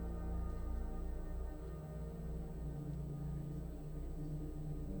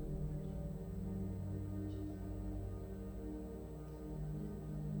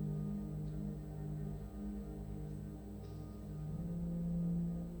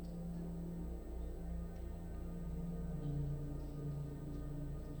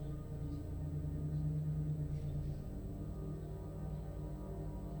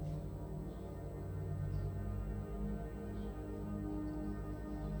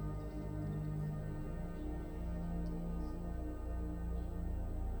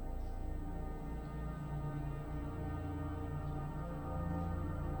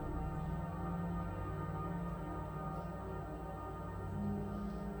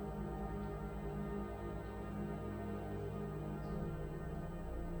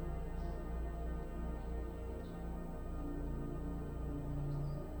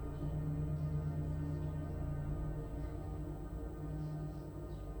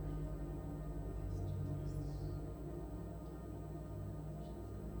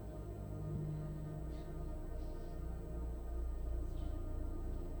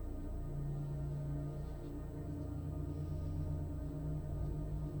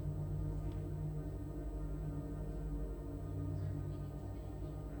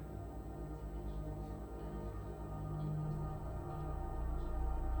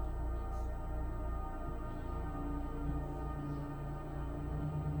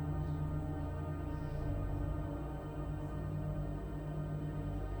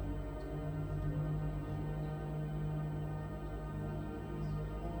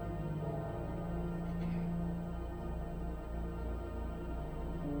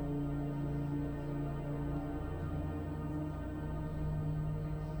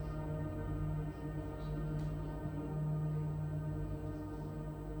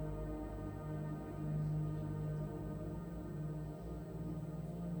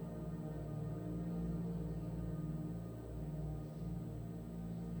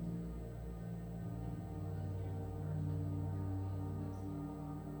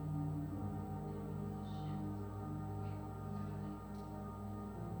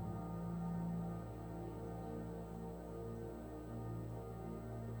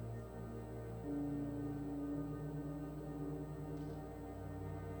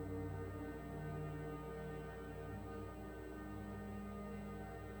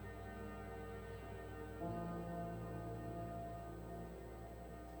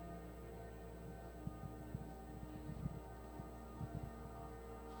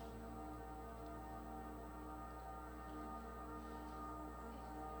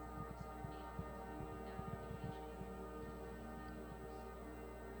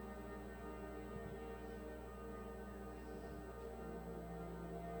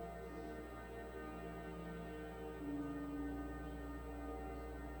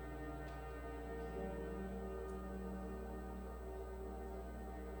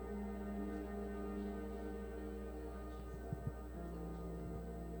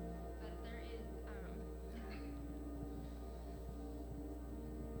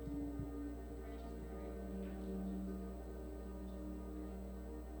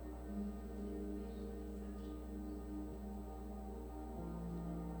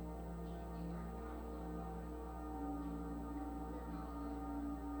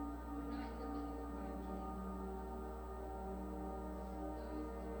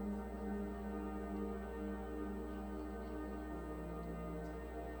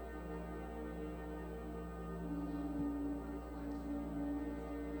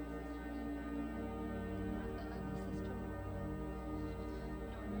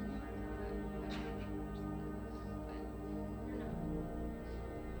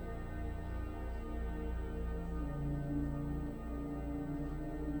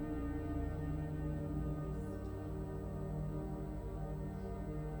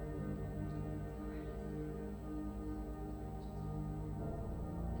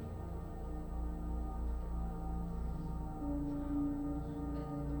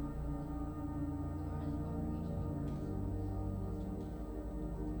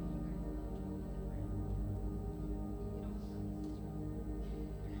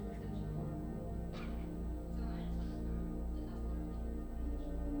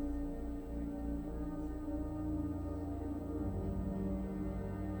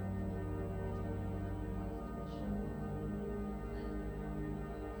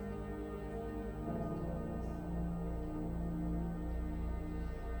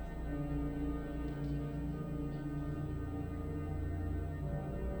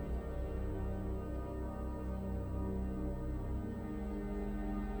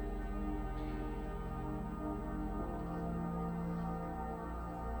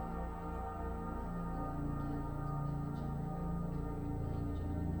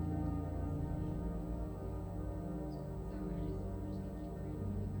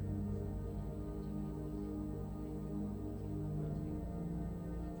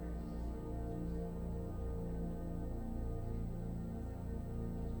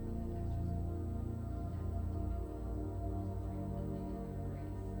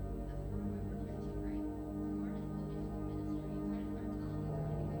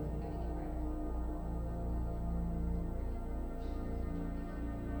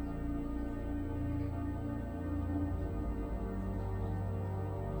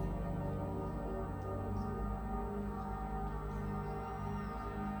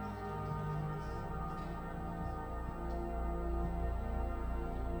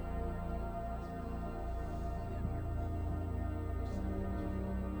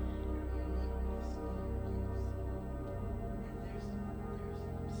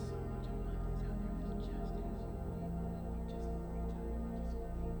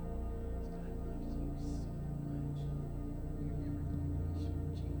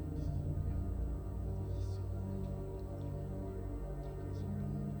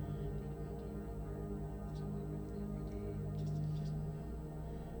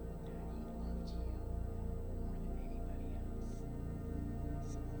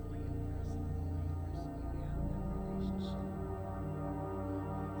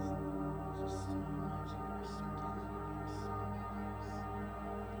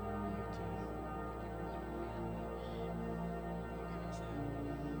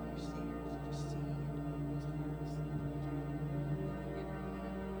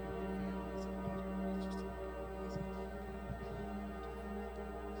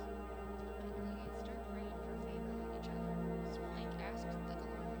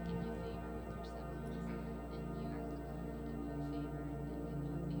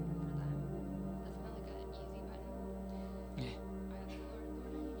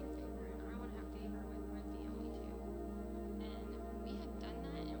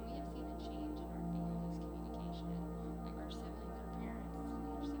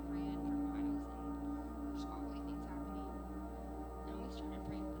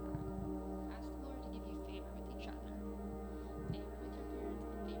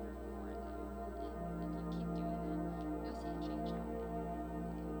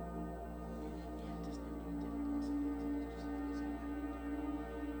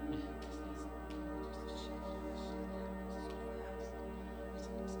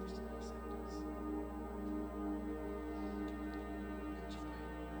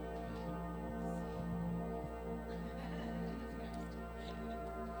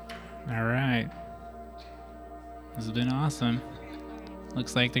All right. This has been awesome.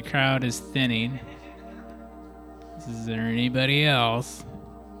 Looks like the crowd is thinning. Is there anybody else?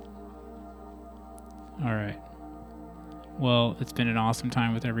 All right. Well, it's been an awesome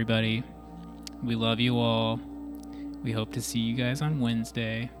time with everybody. We love you all. We hope to see you guys on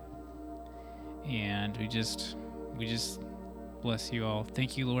Wednesday. And we just bless you all.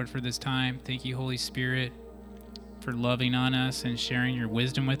 Thank you, Lord, for this time. Thank you, Holy Spirit, for loving on us and sharing your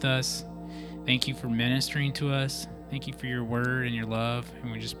wisdom with us. Thank you for ministering to us. Thank you for your word and your love.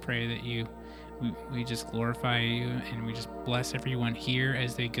 And we just pray that we just glorify you, and we just bless everyone here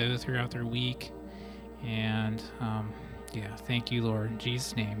as they go throughout their week. And thank you, Lord. In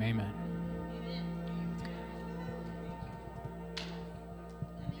Jesus' name, amen.